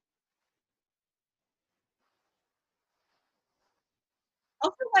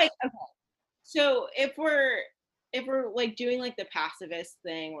 Also, like, okay, so if we're like doing like the pacifist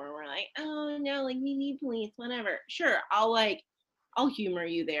thing where we're like, oh no, like we need police, whatever. Sure, I'll humor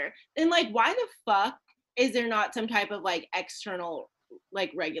you there. Then like, why the fuck is there not some type of like external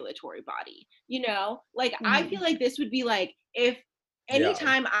like regulatory body? You know, like I feel like this would be like if Yeah.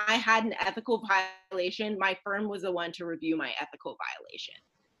 anytime I had an ethical violation, my firm was the one to review my ethical violation.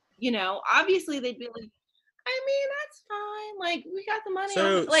 You know, obviously they'd be like, I mean, that's fine. Like, we got the money.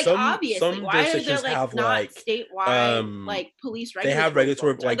 So Like, obviously, some why are there jurisdictions like have not like statewide like police they have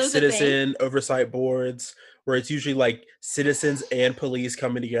regulatory regulatory boards? Are like those a thing? citizen oversight boards where it's usually like citizens and police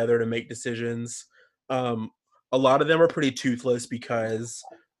coming together to make decisions. A lot of them are pretty toothless because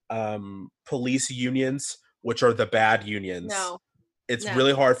police unions, which are the bad unions, No, it's no.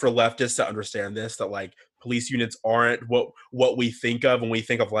 really hard for leftists to understand this, that like police unions aren't what we think of when we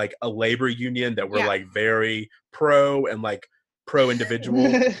think of like a labor union, that we're Yeah. like very pro and like pro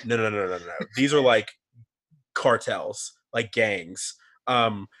individual. No. These are like cartels, like gangs.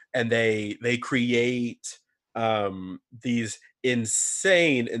 And they create these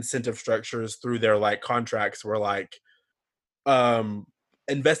insane incentive structures through their like contracts where like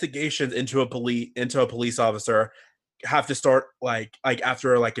investigations into a police officer have to start like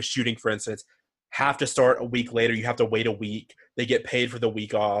after like a shooting, for instance, have to start a week later. You have to wait a week. They get paid for the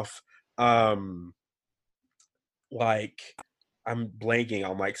week off. Like I'm blanking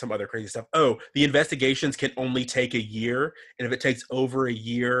on like some other crazy stuff. Oh, the investigations can only take a year, and if it takes over a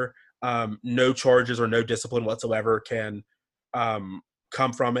year, no charges or no discipline whatsoever can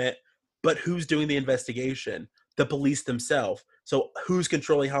come from it. But who's doing the investigation? The police themselves. So who's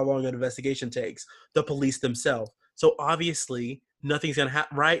controlling how long an investigation takes? The police themselves. So obviously nothing's gonna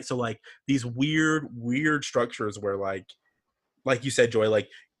happen, right? So like these weird structures where like you said, Joy, like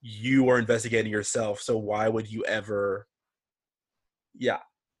you are investigating yourself. So why would you ever? Yeah.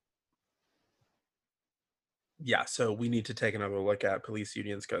 Yeah, so we need to take another look at police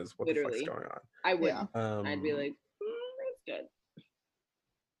unions because what the fuck's Literally. going on? I would. Yeah. I'd be like, that's good.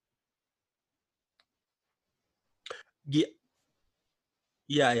 Yeah.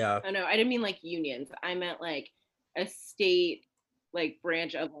 Yeah. Oh no, I didn't mean like unions. I meant like a state like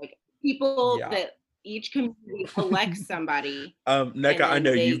branch of like people Yeah. that each community elects somebody and NECA, I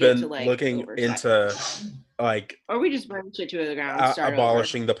know then they you've get to been like looking oversight. into like Or we just burn shit to the ground and start over.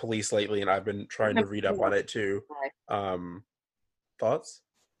 abolishing the police lately, and I've been trying to read up on it too. Um, thoughts?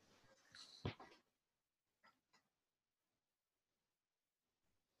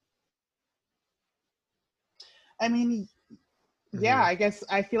 I mean, yeah, Mm-hmm. I guess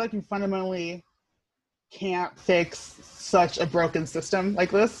I feel like you fundamentally can't fix such a broken system like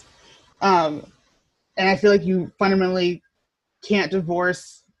this. Um, and I feel like you fundamentally can't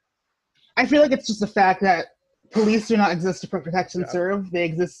divorce. I feel like it's just the fact that police do not exist to protect and serve. They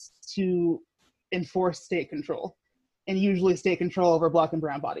exist to enforce state control, and usually state control over Black and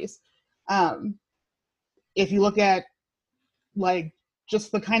brown bodies. Um, if you look at like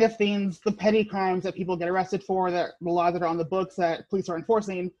just the kind of things, the petty crimes that people get arrested for, that the laws that are on the books that police are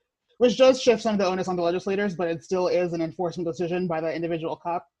enforcing, which does shift some of the onus on the legislators, but it still is an enforcement decision by the individual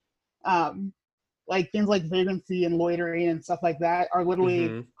cop. Um, like things like vagrancy and loitering and stuff like that are literally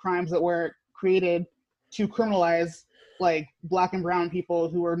Mm-hmm. crimes that were created to criminalize like Black and brown people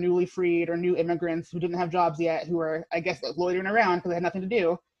who were newly freed or new immigrants who didn't have jobs yet, who were, I guess, loitering around because they had nothing to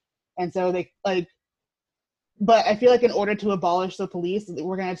do. And so they like, but I feel like in order to abolish the police,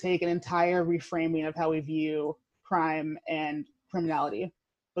 we're going to take an entire reframing of how we view crime and criminality,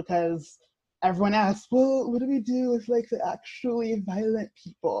 because everyone asks, well, what do we do with like the actually violent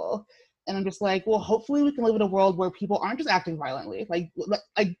people? And I'm just like, well, hopefully we can live in a world where people aren't just acting violently. Like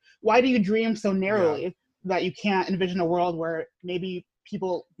why do you dream so narrowly that you can't envision a world where maybe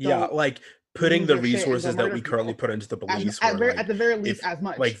people don't Like putting lose the their shit and go resources that murder we currently people put into the as police, at, where very, at like the very least if as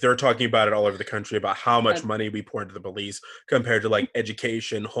much. like they're talking about it all over the country about how much Uh, money we pour into the police compared to like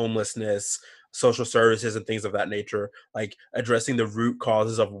education, homelessness, social services, and things of that nature. Like addressing the root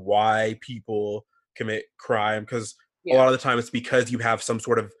causes of why people commit crime, because a lot yeah. of the time it's because you have some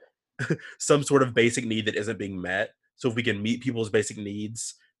sort of basic need that isn't being met. So if we can meet people's basic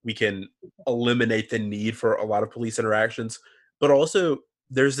needs, we can eliminate the need for a lot of police interactions. But also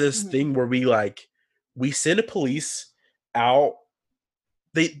there's this Mhm. thing where we send a police out.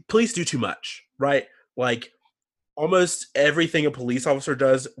 Police do too much, right? Like almost everything a police officer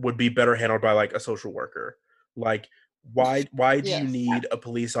does would be better handled by like a social worker. Like why do you Yes. need a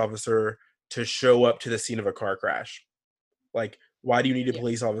police officer to show up to the scene of a car crash? Like, why do you need a Yeah.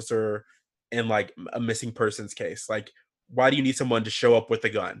 police officer in like a missing persons case? Like, why do you need someone to show up with a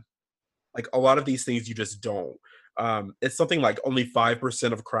gun? Like, a lot of these things you just don't. It's something like only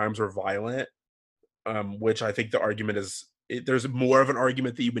 5% of crimes are violent, which I think the argument is there's more of an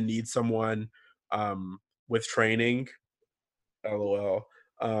argument that you would need someone um, with training, lol,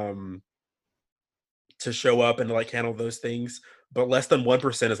 um, to show up and like handle those things. But less than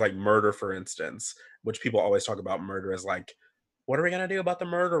 1% is like murder, for instance, which people always talk about murder as like, what are we gonna do about the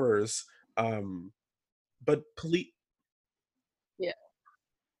murderers? Um, but police, Yeah.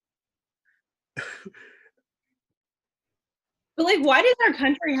 But like, why does our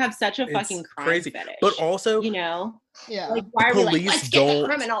country have such a fucking it's crime crazy. But fetish? also, You know? Yeah. Like, why are we like, police let's get the don't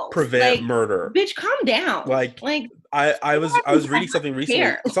criminals? prevent Like, murder. bitch, calm down. Like Like, I was reading something recently,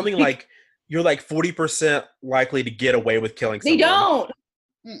 care. something like you're like 40% likely to get away with killing They someone don't.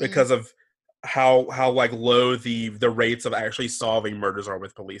 Mm-mm. because of how like low the rates of actually solving murders are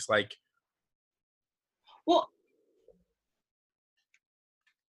with police. Like Well,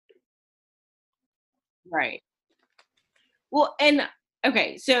 right. Well, and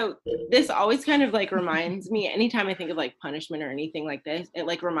okay, so this always kind of like reminds me anytime I think of like punishment or anything like this, it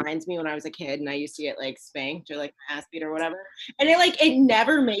like reminds me when I was a kid and I used to get like spanked or like ass beat or whatever. And it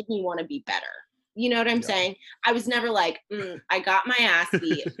never made me want to be better. You know what I'm saying? I was never like, I got my ass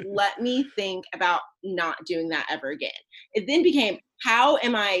beat. Let me think about not doing that ever again. It then became, how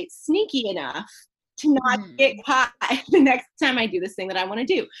am I sneaky enough to not get caught the next time I do this thing that I want to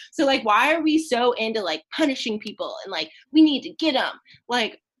do? So like, why are we so into like punishing people and like we need to get them?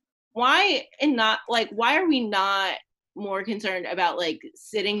 Like, why are we not more concerned about like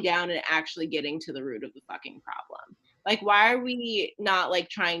sitting down and actually getting to the root of the fucking problem? Like, why are we not like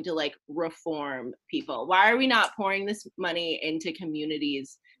trying to like reform people? Why are we not pouring this money into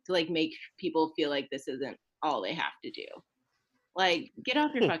communities to like make people feel like this isn't all they have to do? Like, get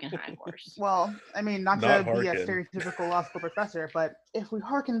off your fucking high horse. Well, I mean, not Not to be a hearken. stereotypical law school professor, but if we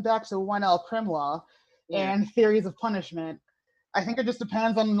harken back to 1L prim law Yeah. and theories of punishment, I think it just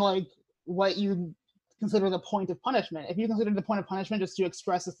depends on like what you consider the point of punishment. If you consider the point of punishment just to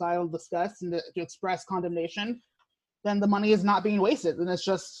express societal disgust and to express condemnation, then the money is not being wasted, and it's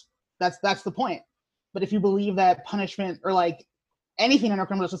just that's the point. But if you believe that punishment or like anything in our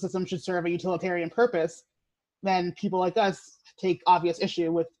criminal justice system should serve a utilitarian purpose, then people like us take obvious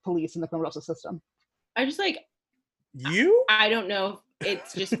issue with police and the criminal justice system. I just like, you? I don't know.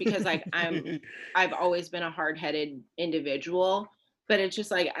 It's just because like I've always been a hard-headed individual, but it's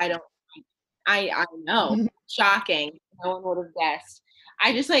just like I know, shocking. No one would have guessed.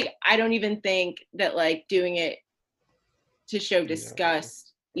 I just like I don't even think that like doing it to show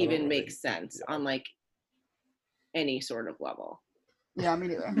disgust even makes sense on like any sort of level. Yeah, me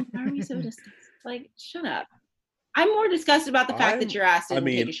neither. Why are we so disgusted? Like, shut up. I'm more disgusted about the fact that you're asked to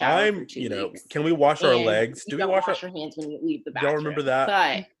take a shower for 2 weeks. Can we wash our legs? Do we wash your hands when you leave the bathroom? Y'all remember that?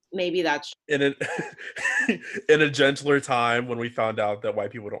 But maybe that's in a gentler time when we found out that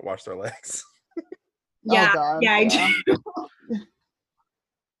white people don't wash their legs. Yeah, oh God, yeah, I do.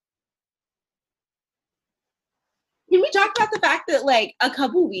 Can we talk about the fact that like a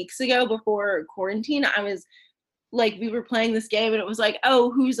couple weeks ago before quarantine, I was like, we were playing this game and it was like,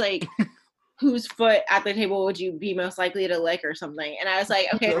 oh, whose foot at the table would you be most likely to lick or something? And I was like,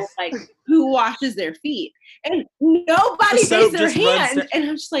 okay, well, like who washes their feet? And nobody raised their hand. And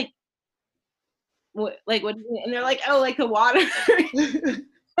I'm just like, what? Like what? And they're like, oh, like the water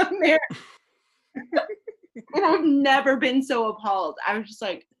from there. And I've never been so appalled. I was just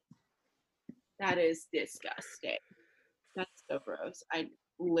like, that is disgusting. That's so gross. I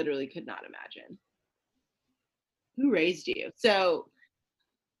literally could not imagine. Who raised you? So.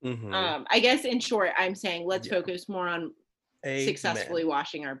 I guess in short, I'm saying let's focus more on successfully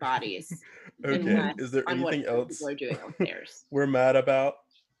washing our bodies. Okay. Is there anything else people are doing with theirs? We're mad about?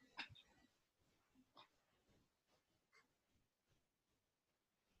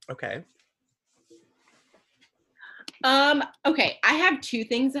 Okay. Okay, I have 2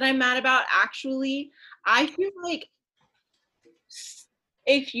 things that I'm mad about. Actually, I feel like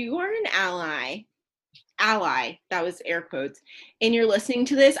if you are an ally, that was air quotes, and you're listening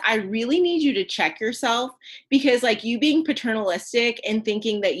to this, I really need you to check yourself, because like you being paternalistic and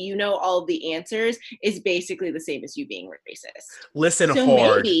thinking that you know all of the answers is basically the same as you being racist. Listen so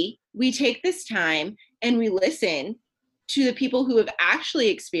hard. Maybe we take this time and we listen to the people who have actually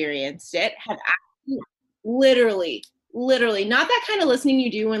experienced it, have actually literally, not that kind of listening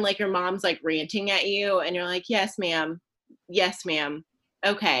you do when like your mom's like ranting at you and you're like, yes, ma'am.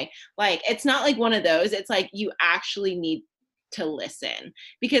 Okay, like it's not like one of those. It's like you actually need to listen,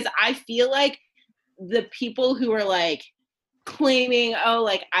 because I feel like the people who are like claiming, oh,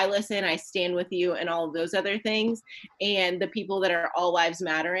 like I listen, I stand with you and all of those other things, and the people that are all lives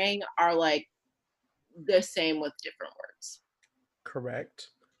mattering are like the same with different words. Correct.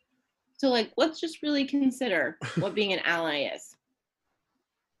 So like let's just really consider what being an ally is.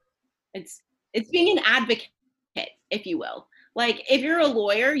 It's being an advocate, if you will. Like if you're a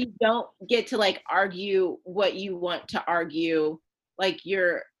lawyer, you don't get to like argue what you want to argue. Like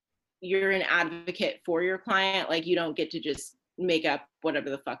you're an advocate for your client. Like you don't get to just make up whatever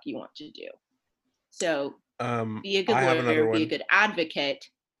the fuck you want to do. So be a good lawyer, be a good advocate,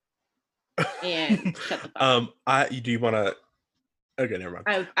 and shut the fuck up. Do you want to? Okay, never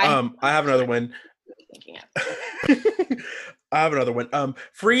mind. I have another one. I have another one.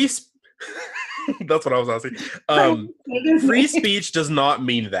 Free. That's what I was asking. Free speech does not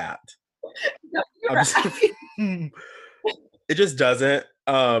mean that. No, it just doesn't.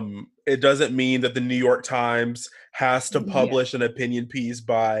 It doesn't mean that the New York Times has to publish an opinion piece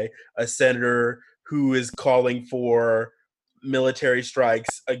by a senator who is calling for military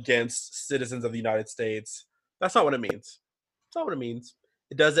strikes against citizens of the United States. That's not what it means. That's not what it means.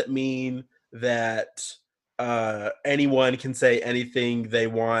 It doesn't mean that anyone can say anything they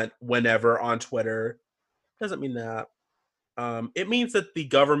want whenever on Twitter. Doesn't mean that. It means that the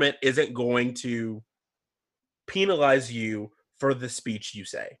government isn't going to penalize you for the speech you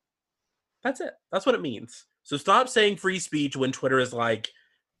say. That's it. That's what it means. So stop saying free speech when Twitter is like,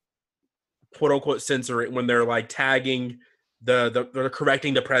 quote unquote, censoring, when they're like tagging they're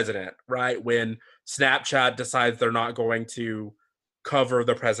correcting the president, right? When Snapchat decides they're not going to cover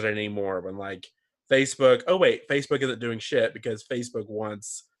the president anymore, when like Facebook isn't doing shit because Facebook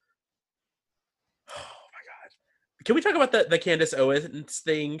wants. Oh my God. Can we talk about the Candace Owens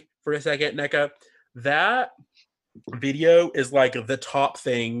thing for a second, NECA? That video is like the top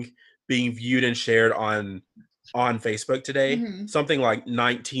thing being viewed and shared on Facebook today. Mm-hmm. Something like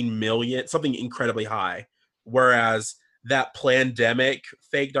 19 million, something incredibly high. Whereas that Plandemic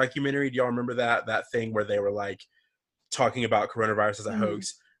fake documentary, do y'all remember that thing where they were like talking about coronavirus as a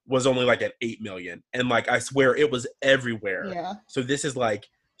hoax, was only like at 8 million. And like, I swear it was everywhere. Yeah. So this is like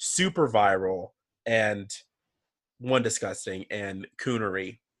super viral and disgusting and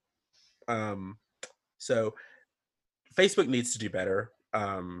coonery. So Facebook needs to do better.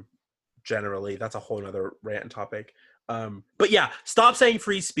 Generally, that's a whole nother rant and topic. But yeah, stop saying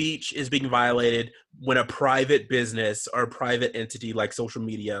free speech is being violated when a private business or a private entity like social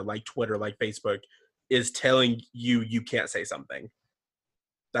media, like Twitter, like Facebook, is telling you you can't say something.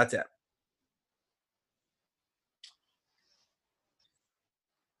 That's it.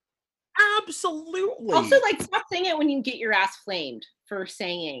 Absolutely. Also, like, stop saying it when you get your ass flamed for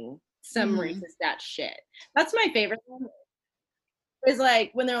saying some Mhm. racist that shit. That's my favorite one. Is like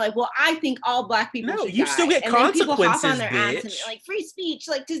when they're like, "Well, I think all black people No, should you die." still get and then people hop on consequences, their ass and bitch. they're like, "Free speech."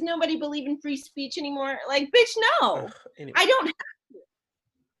 Like, does nobody believe in free speech anymore? Like, bitch, no. Anyway, I don't.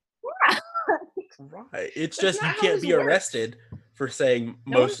 right. It's That's just not you how can't this be works. arrested for saying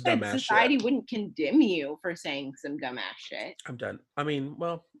No one most said dumbass society shit. wouldn't condemn you for saying some dumbass shit. I'm done. I mean,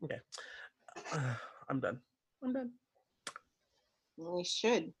 well, okay. I'm done. I'm done. Well, we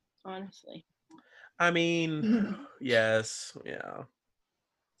should, honestly. I mean, yes, yeah.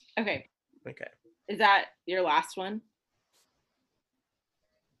 Okay. Okay. Is that your last one?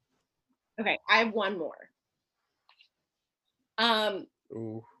 Okay, I have one more.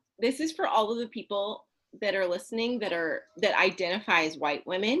 Ooh. This is for all of the people that are listening that identify as white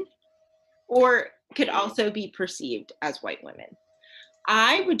women or could also be perceived as white women.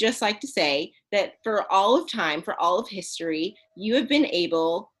 I would just like to say that for all of time, for all of history, you have been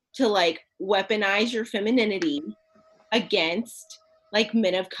able to like weaponize your femininity against like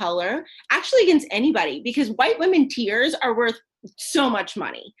men of color, actually against anybody, because white women tears are worth so much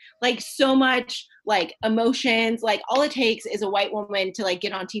money, like so much like emotions. Like all it takes is a white woman to like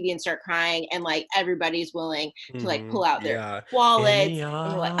get on TV and start crying, and like everybody's willing to like pull out their wallets, and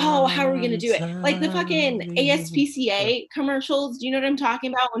we're like, oh, how are we gonna do it? Like the fucking ASPCA commercials. Do you know what I'm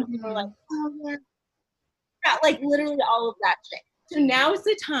talking about? When people are like, oh, yeah, like literally all of that shit. So now is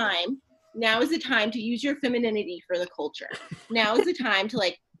the time. Now is the time to use your femininity for the culture. Now is the time to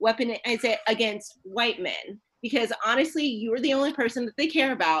like weaponize it against white men, because honestly, you're the only person that they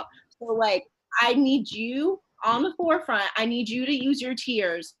care about. So like, I need you on the forefront. I need you to use your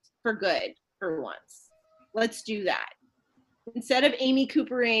tears for good for once. Let's do that. Instead of Amy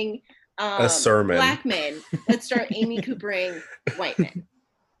Coopering A sermon. black men, let's start Amy Coopering white men.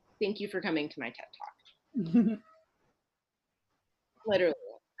 Thank you for coming to my TED Talk. Literally.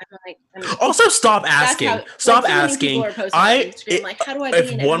 Also, stop asking. Stop like, so asking. Like, how do I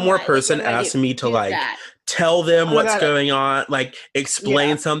if be one more like, person asks me to like tell them Oh my what's God. going on, like explain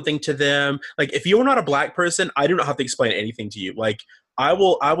Yeah. something to them. Like if you're not a black person, I do not have to explain anything to you. Like I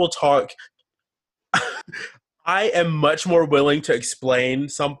will talk. I am much more willing to explain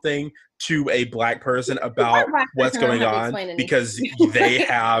something to a black person about what's going on because they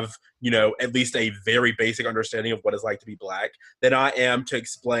have, you know, at least a very basic understanding of what it's like to be black than I am to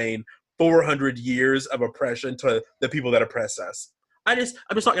explain 400 years of oppression to the people that oppress us. I'm just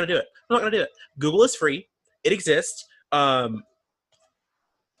not going to do it. I'm not going to do it. Google is free. It exists. There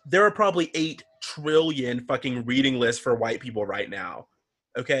are probably 8 trillion fucking reading lists for white people right now.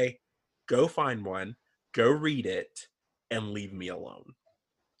 Okay? Go find one. Go read it and leave me alone.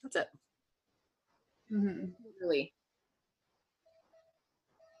 That's it. Mm-hmm. Really.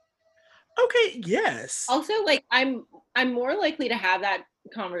 Okay, yes. Also, like, I'm more likely to have that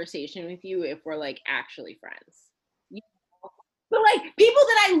conversation with you if we're like actually friends. But like people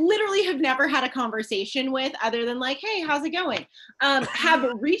that I literally have never had a conversation with other than like, hey, how's it going? Have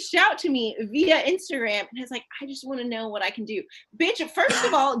reached out to me via Instagram and it's like, I just want to know what I can do. Bitch, first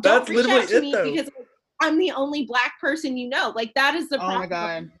of all, don't reach out to me because like, I'm the only black person you know. Like that is the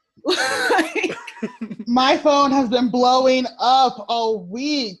problem. Oh my God. My phone has been blowing up all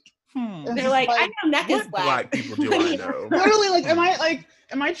week. They're like, I know Neck is black. Black people do I know? Literally, like,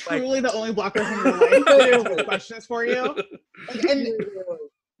 am I truly the only black person in your life that has questions for you? Like, and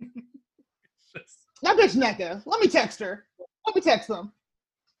that bitch Nneka. Let me text her. Let me text them.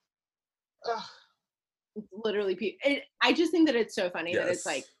 Ugh. It's literally, I just think that it's so funny that it's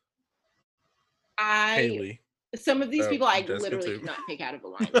like, Haley. Some of these people I literally could not take out of a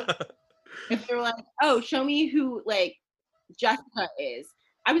lineup. If they were like, oh, show me who like Jessica is.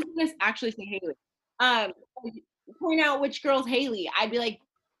 I was going to actually say Haley. Point out which girl's Haley. I'd be like,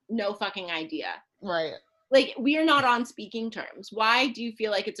 no fucking idea. Right. Like, we are not on speaking terms. Why do you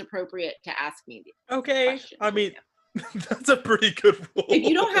feel like it's appropriate to ask me these questions? I mean, that's a pretty good rule. If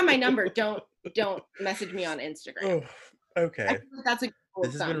you don't have my number, don't message me on Instagram. Oh, okay. I feel like that's a good rule.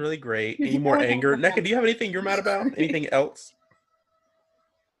 This has been really great. Any more anger? Nneka, do you have anything you're mad about? Anything else?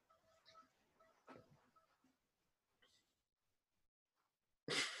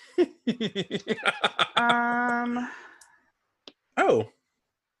 Oh.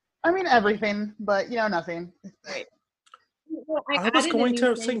 I mean everything, but you know nothing. Right. Well, I I was added a going new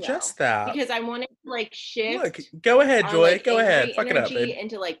to thing suggest though, that. because I wanted to like Look, shift go ahead, our Joy. like Go ahead. angry Fuck it up, energy babe.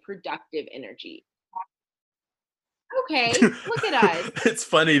 into like productive energy. Okay, look at us. It's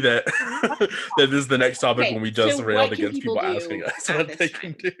funny that that this is the next topic Okay, when we so just railed what can against people people asking do us at what this they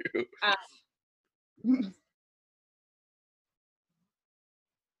time? can do.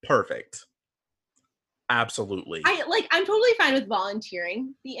 Perfect. Absolutely. I'm totally fine with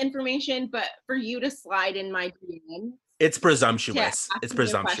volunteering the information, but for you to slide in my DM It's to presumptuous. ask It's me a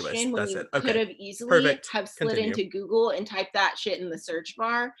presumptuous. question when That's you it. could Okay. have easily Perfect. have slid Continue. into Google and typed that shit in the search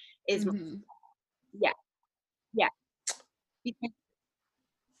bar is yeah, yeah. Because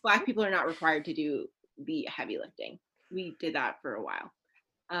Black people are not required to do the heavy lifting. We did that for a while.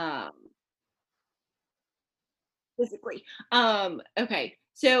 Um physically. Okay.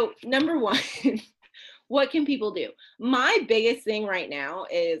 So number one, what can people do? My biggest thing right now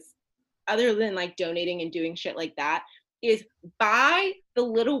is, other than like donating and doing shit like that, is buy the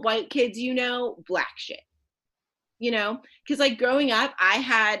little white kids, black shit. Because like growing up, I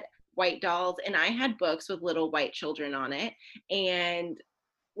had white dolls and I had books with little white children on it. And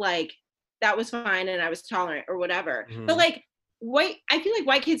like that was fine and I was tolerant or whatever. But like I feel like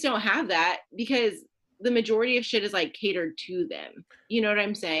white kids don't have that because the majority of shit is like catered to them. You know what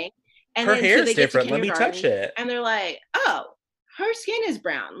I'm saying? And Her then so hair's they get to different. Let me touch kindergarten it. and they're like, oh, her skin is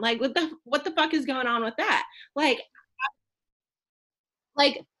brown. Like what the fuck is going on with that? Like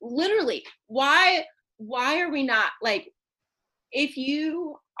literally, why are we not like, if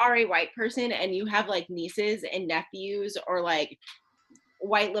you are a white person and you have like nieces and nephews or like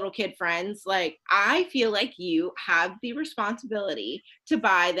white little kid friends, like I feel like you have the responsibility to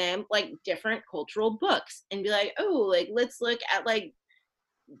buy them like different cultural books and be like, oh, like let's look at like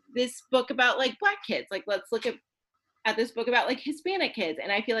this book about like black kids, like let's look at this book about like Hispanic kids.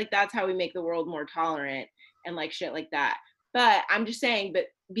 And I feel like that's how we make the world more tolerant and like shit like that. But I'm just saying, but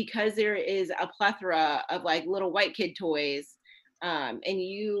because there is a plethora of like little white kid toys, and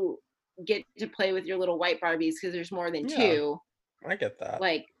you get to play with your little white Barbies because there's more than two, I get that.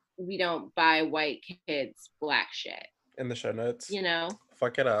 like we don't buy white kids black shit. In the show notes.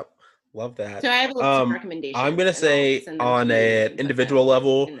 Fuck it up. Love that. So I have a list of recommendations. I'm gonna say on an individual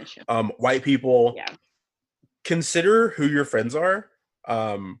level, white people, consider who your friends are.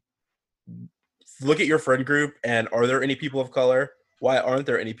 Look at your friend group and are there any people of color? Why aren't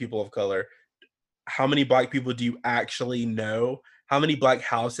there any people of color? How many black people do you actually know? How many black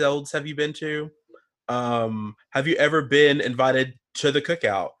households have you been to? Have you ever been invited to the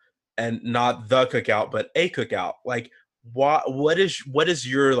cookout? And not the cookout, but a cookout? Like, what is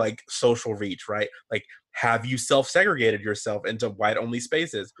your like social reach, right? Like, have you self-segregated yourself into white only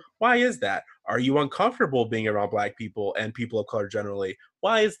spaces? Why is that? Are you uncomfortable being around black people and people of color generally?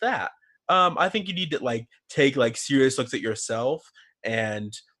 Why is that? I think you need to like take like serious looks at yourself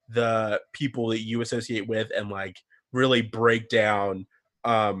and the people that you associate with and like really break down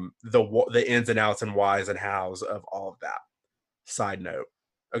the ins and outs and whys and hows of all of that. Side note.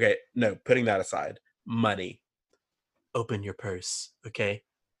 Okay, no, putting that aside. Money. Open your purse, okay?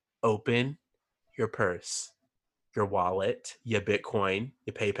 Open your purse, your wallet, your Bitcoin,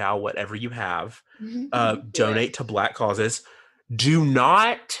 your PayPal, whatever you have. Donate to black causes. Do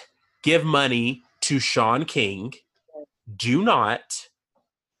not give money to Sean King. Do not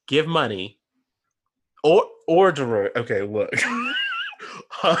give money or DeRoy. Okay, look.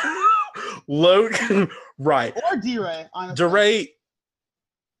 Look, right. Or DeRay, honestly. DeRay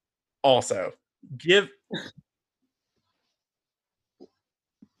also. Give.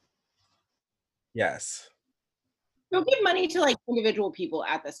 Yes. Don't give money to like individual people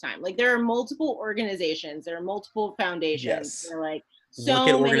at this time. Like there are multiple organizations, there are multiple foundations. Yes. There are like Look so at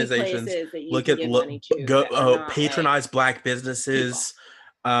many organizations. places that you Look can at give money to. patronize black businesses.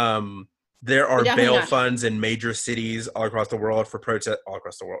 There are bail funds in major cities all across the world for protest. All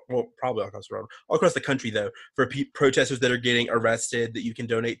across the world, well, probably all across the world, all across the country though, for protesters that are getting arrested that you can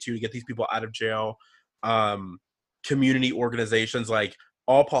donate to get these people out of jail. Community organizations, like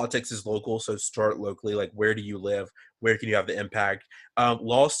all politics is local, so start locally. Like, where do you live? Where can you have the impact?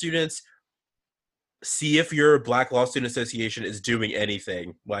 Law students, see if your Black Law Student Association is doing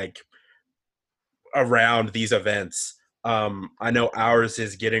anything like around these events. I know ours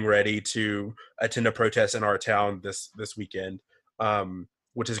is getting ready to attend a protest in our town this weekend,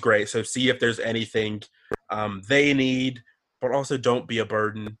 which is great. So see if there's anything they need, but also don't be a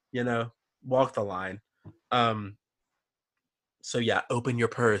burden. Walk the line. So yeah, open your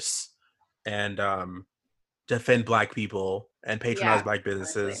purse and defend black people and patronize black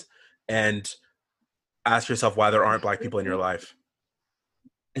businesses, and ask yourself why there aren't black people in your life.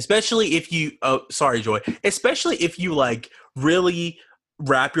 Especially if you, oh, sorry, Joy. Especially if you like really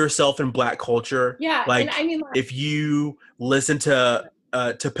wrap yourself in Black culture. Yeah, and Like I mean, like, if you listen to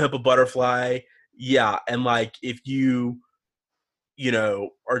Pimp a Butterfly, yeah, and like if you know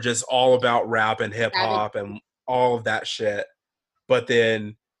are just all about rap and hip Savage. hop and all of that shit, but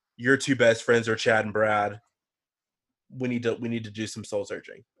then your two best friends are Chad and Brad. We need to do some soul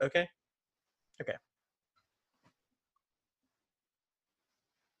searching. Okay. Okay.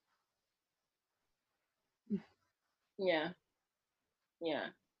 Yeah, yeah.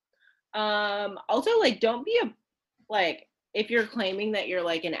 Also, like, don't be a like if you're claiming that you're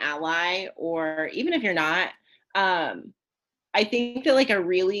like an ally, or even if you're not, um, I think that like a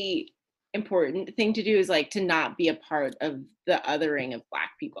really important thing to do is like to not be a part of the othering of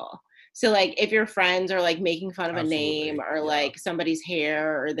Black people. So like if your friends are like making fun of a name Absolutely. or Yeah. like somebody's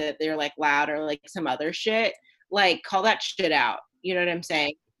hair, or that they're like loud or like some other shit, like call that shit out. You know what I'm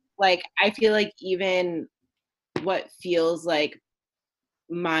saying? Like I feel like even what feels like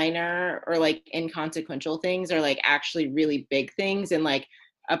minor or like inconsequential things are like actually really big things, and like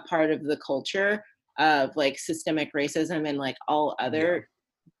a part of the culture of like systemic racism and like all other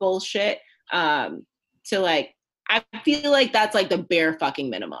bullshit. So like I feel like that's like the bare fucking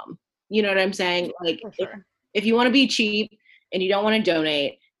minimum. You know what I'm saying? Like For sure. if you want to be cheap and you don't want to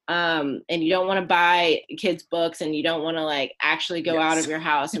donate, and you don't want to buy kids books, and you don't want to like actually go out Yes. of your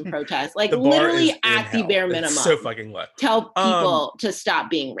house and protest, like The bar is literally in at the hell. bare It's minimum, so fucking low. tell people to stop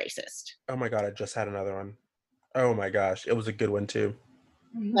being racist. Oh my god, I just had another one. Oh my gosh, it was a good one too.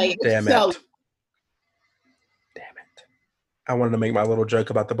 Like Damn so it. Damn it. I wanted to make my little joke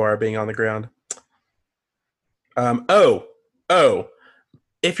about the bar being on the ground. Oh.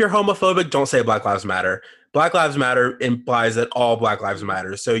 If you're homophobic, don't say Black Lives Matter. Black Lives Matter implies that all Black Lives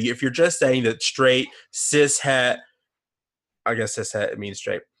matter. So if you're just saying that straight, cis het, I guess cis het means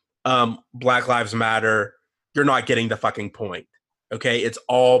straight, Black Lives Matter, you're not getting the fucking point. Okay? It's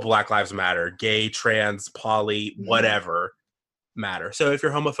all Black Lives Matter. Gay, trans, poly, whatever matter. So if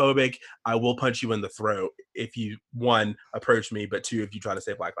you're homophobic, I will punch you in the throat if you, one, approach me, but two, if you try to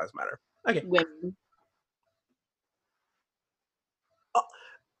say Black Lives Matter. Okay. women.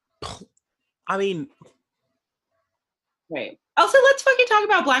 I mean, Right. Also, let's fucking talk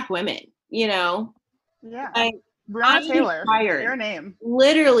about Black women, you know? Yeah. Like, Breonna I'm Taylor. tired. Your name.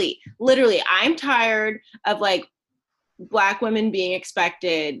 Literally, I'm tired of like Black women being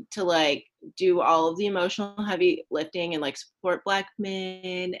expected to like do all of the emotional heavy lifting and like support Black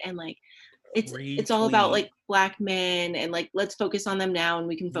men, and like it's all about like Black men, and like let's focus on them now, and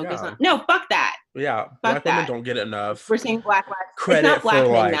we can focus on no, fuck that. Yeah, Fuck Black women that. don't get enough We're saying Black lives. credit it's not Black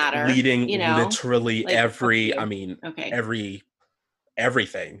for men like matter, leading you know? literally Like, every. okay. I mean, Okay.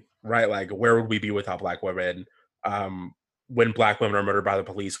 everything, right? Like, where would we be without Black women? When Black women are murdered by the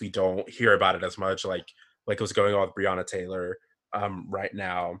police, we don't hear about it as much. Like what's going on with Breonna Taylor, right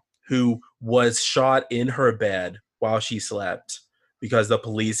now, who was shot in her bed while she slept because the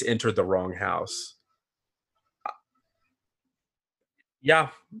police entered the wrong house. Yeah,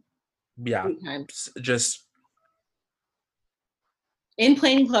 Great time. just In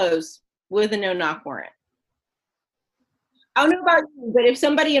plain clothes with a no knock warrant. I don't know about you, but if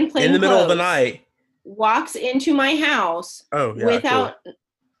somebody in plain in the middle of the clothes night walks into my house without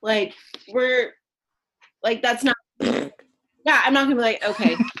like we're like that's not yeah, I'm not gonna be like,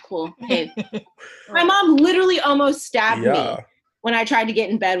 okay, cool. Hey. My mom literally almost stabbed me when I tried to get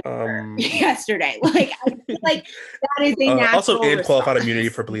in bed with her yesterday. Like I feel like that is a natural also and response. qualified immunity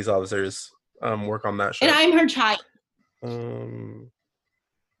for police officers. Work on that shit. And I'm her child.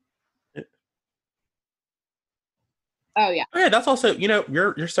 Oh yeah. Yeah, that's also,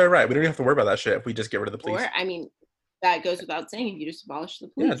 you're so right. We don't even have to worry about that shit if we just get rid of the police. Or I mean, that goes without saying if you just abolish the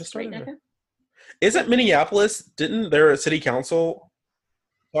police. Yeah, just right now. Isn't Minneapolis? Didn't their city council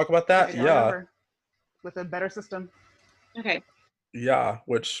talk about that? Yeah. With a better system. Okay. Yeah,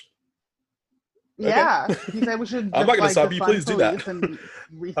 which. Yeah, he said we should. I'm not going to stop you. Please do that. And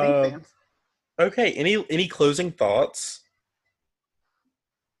rethink things. Okay. Any closing thoughts?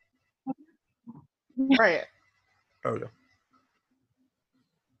 Right. Oh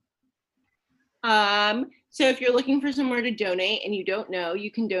yeah. So if you're looking for somewhere to donate and you don't know, you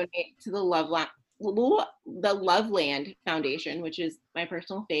can donate to the Loveland Foundation, which is my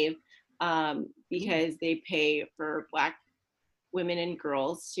personal fave, because they pay for Black women and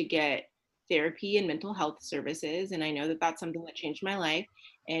girls to get therapy and mental health services. And I know that that's something that changed my life.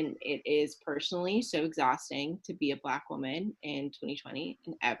 And it is personally so exhausting to be a Black woman in 2020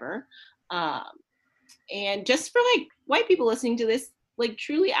 and ever. And just for like white people listening to this, like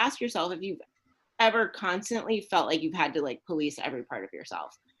truly ask yourself if you've ever constantly felt like you've had to like police every part of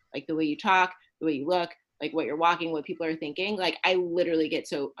yourself. like the way you talk, the way you look, like what you're walking, what people are thinking. Like I literally get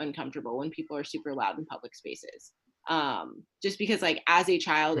so uncomfortable when people are super loud in public spaces. Just because like as a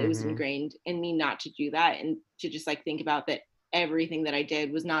child, it was ingrained in me not to do that, and to just like think about that everything that I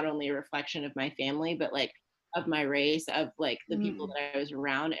did was not only a reflection of my family, but like of my race, of like the people that I was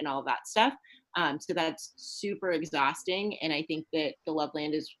around and all of that stuff. So that's super exhausting. And I think that the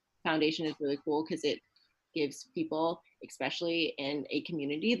Loveland Foundation is really cool because it gives people, especially in a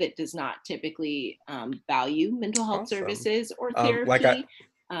community that does not typically value mental health services or therapy,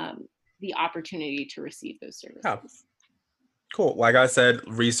 the opportunity to receive those services. Yeah. Cool. Like I said,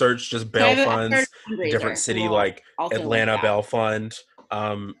 research just bail funds, different city like Atlanta bail fund,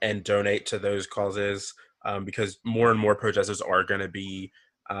 and donate to those causes, because more and more protesters are going to be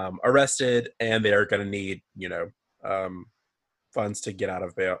arrested, and they are going to need, funds to get out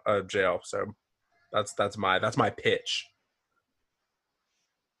of jail. So that's my pitch.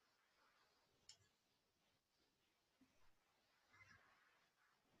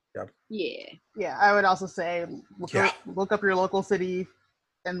 Yeah, I would also say look up your local city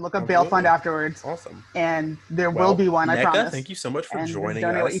and look up bail fund afterwards. Awesome. And there will be one, Nneka, I promise. Thank you so much for joining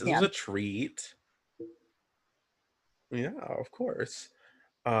us. This was a treat. Yeah, of course.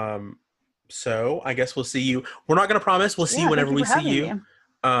 So I guess we'll see you. We're not going to promise. We'll see you whenever we see you.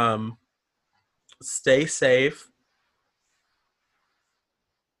 Stay safe.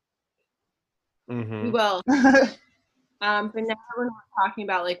 We will. But now we're not talking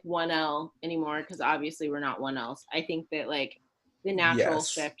about like 1L anymore, because obviously we're not 1Ls. I think that like the natural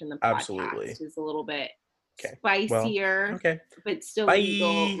shift in the podcast is a little bit spicier, but still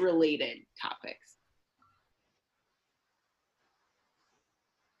legal related topics.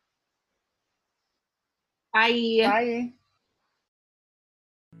 Bye. Bye.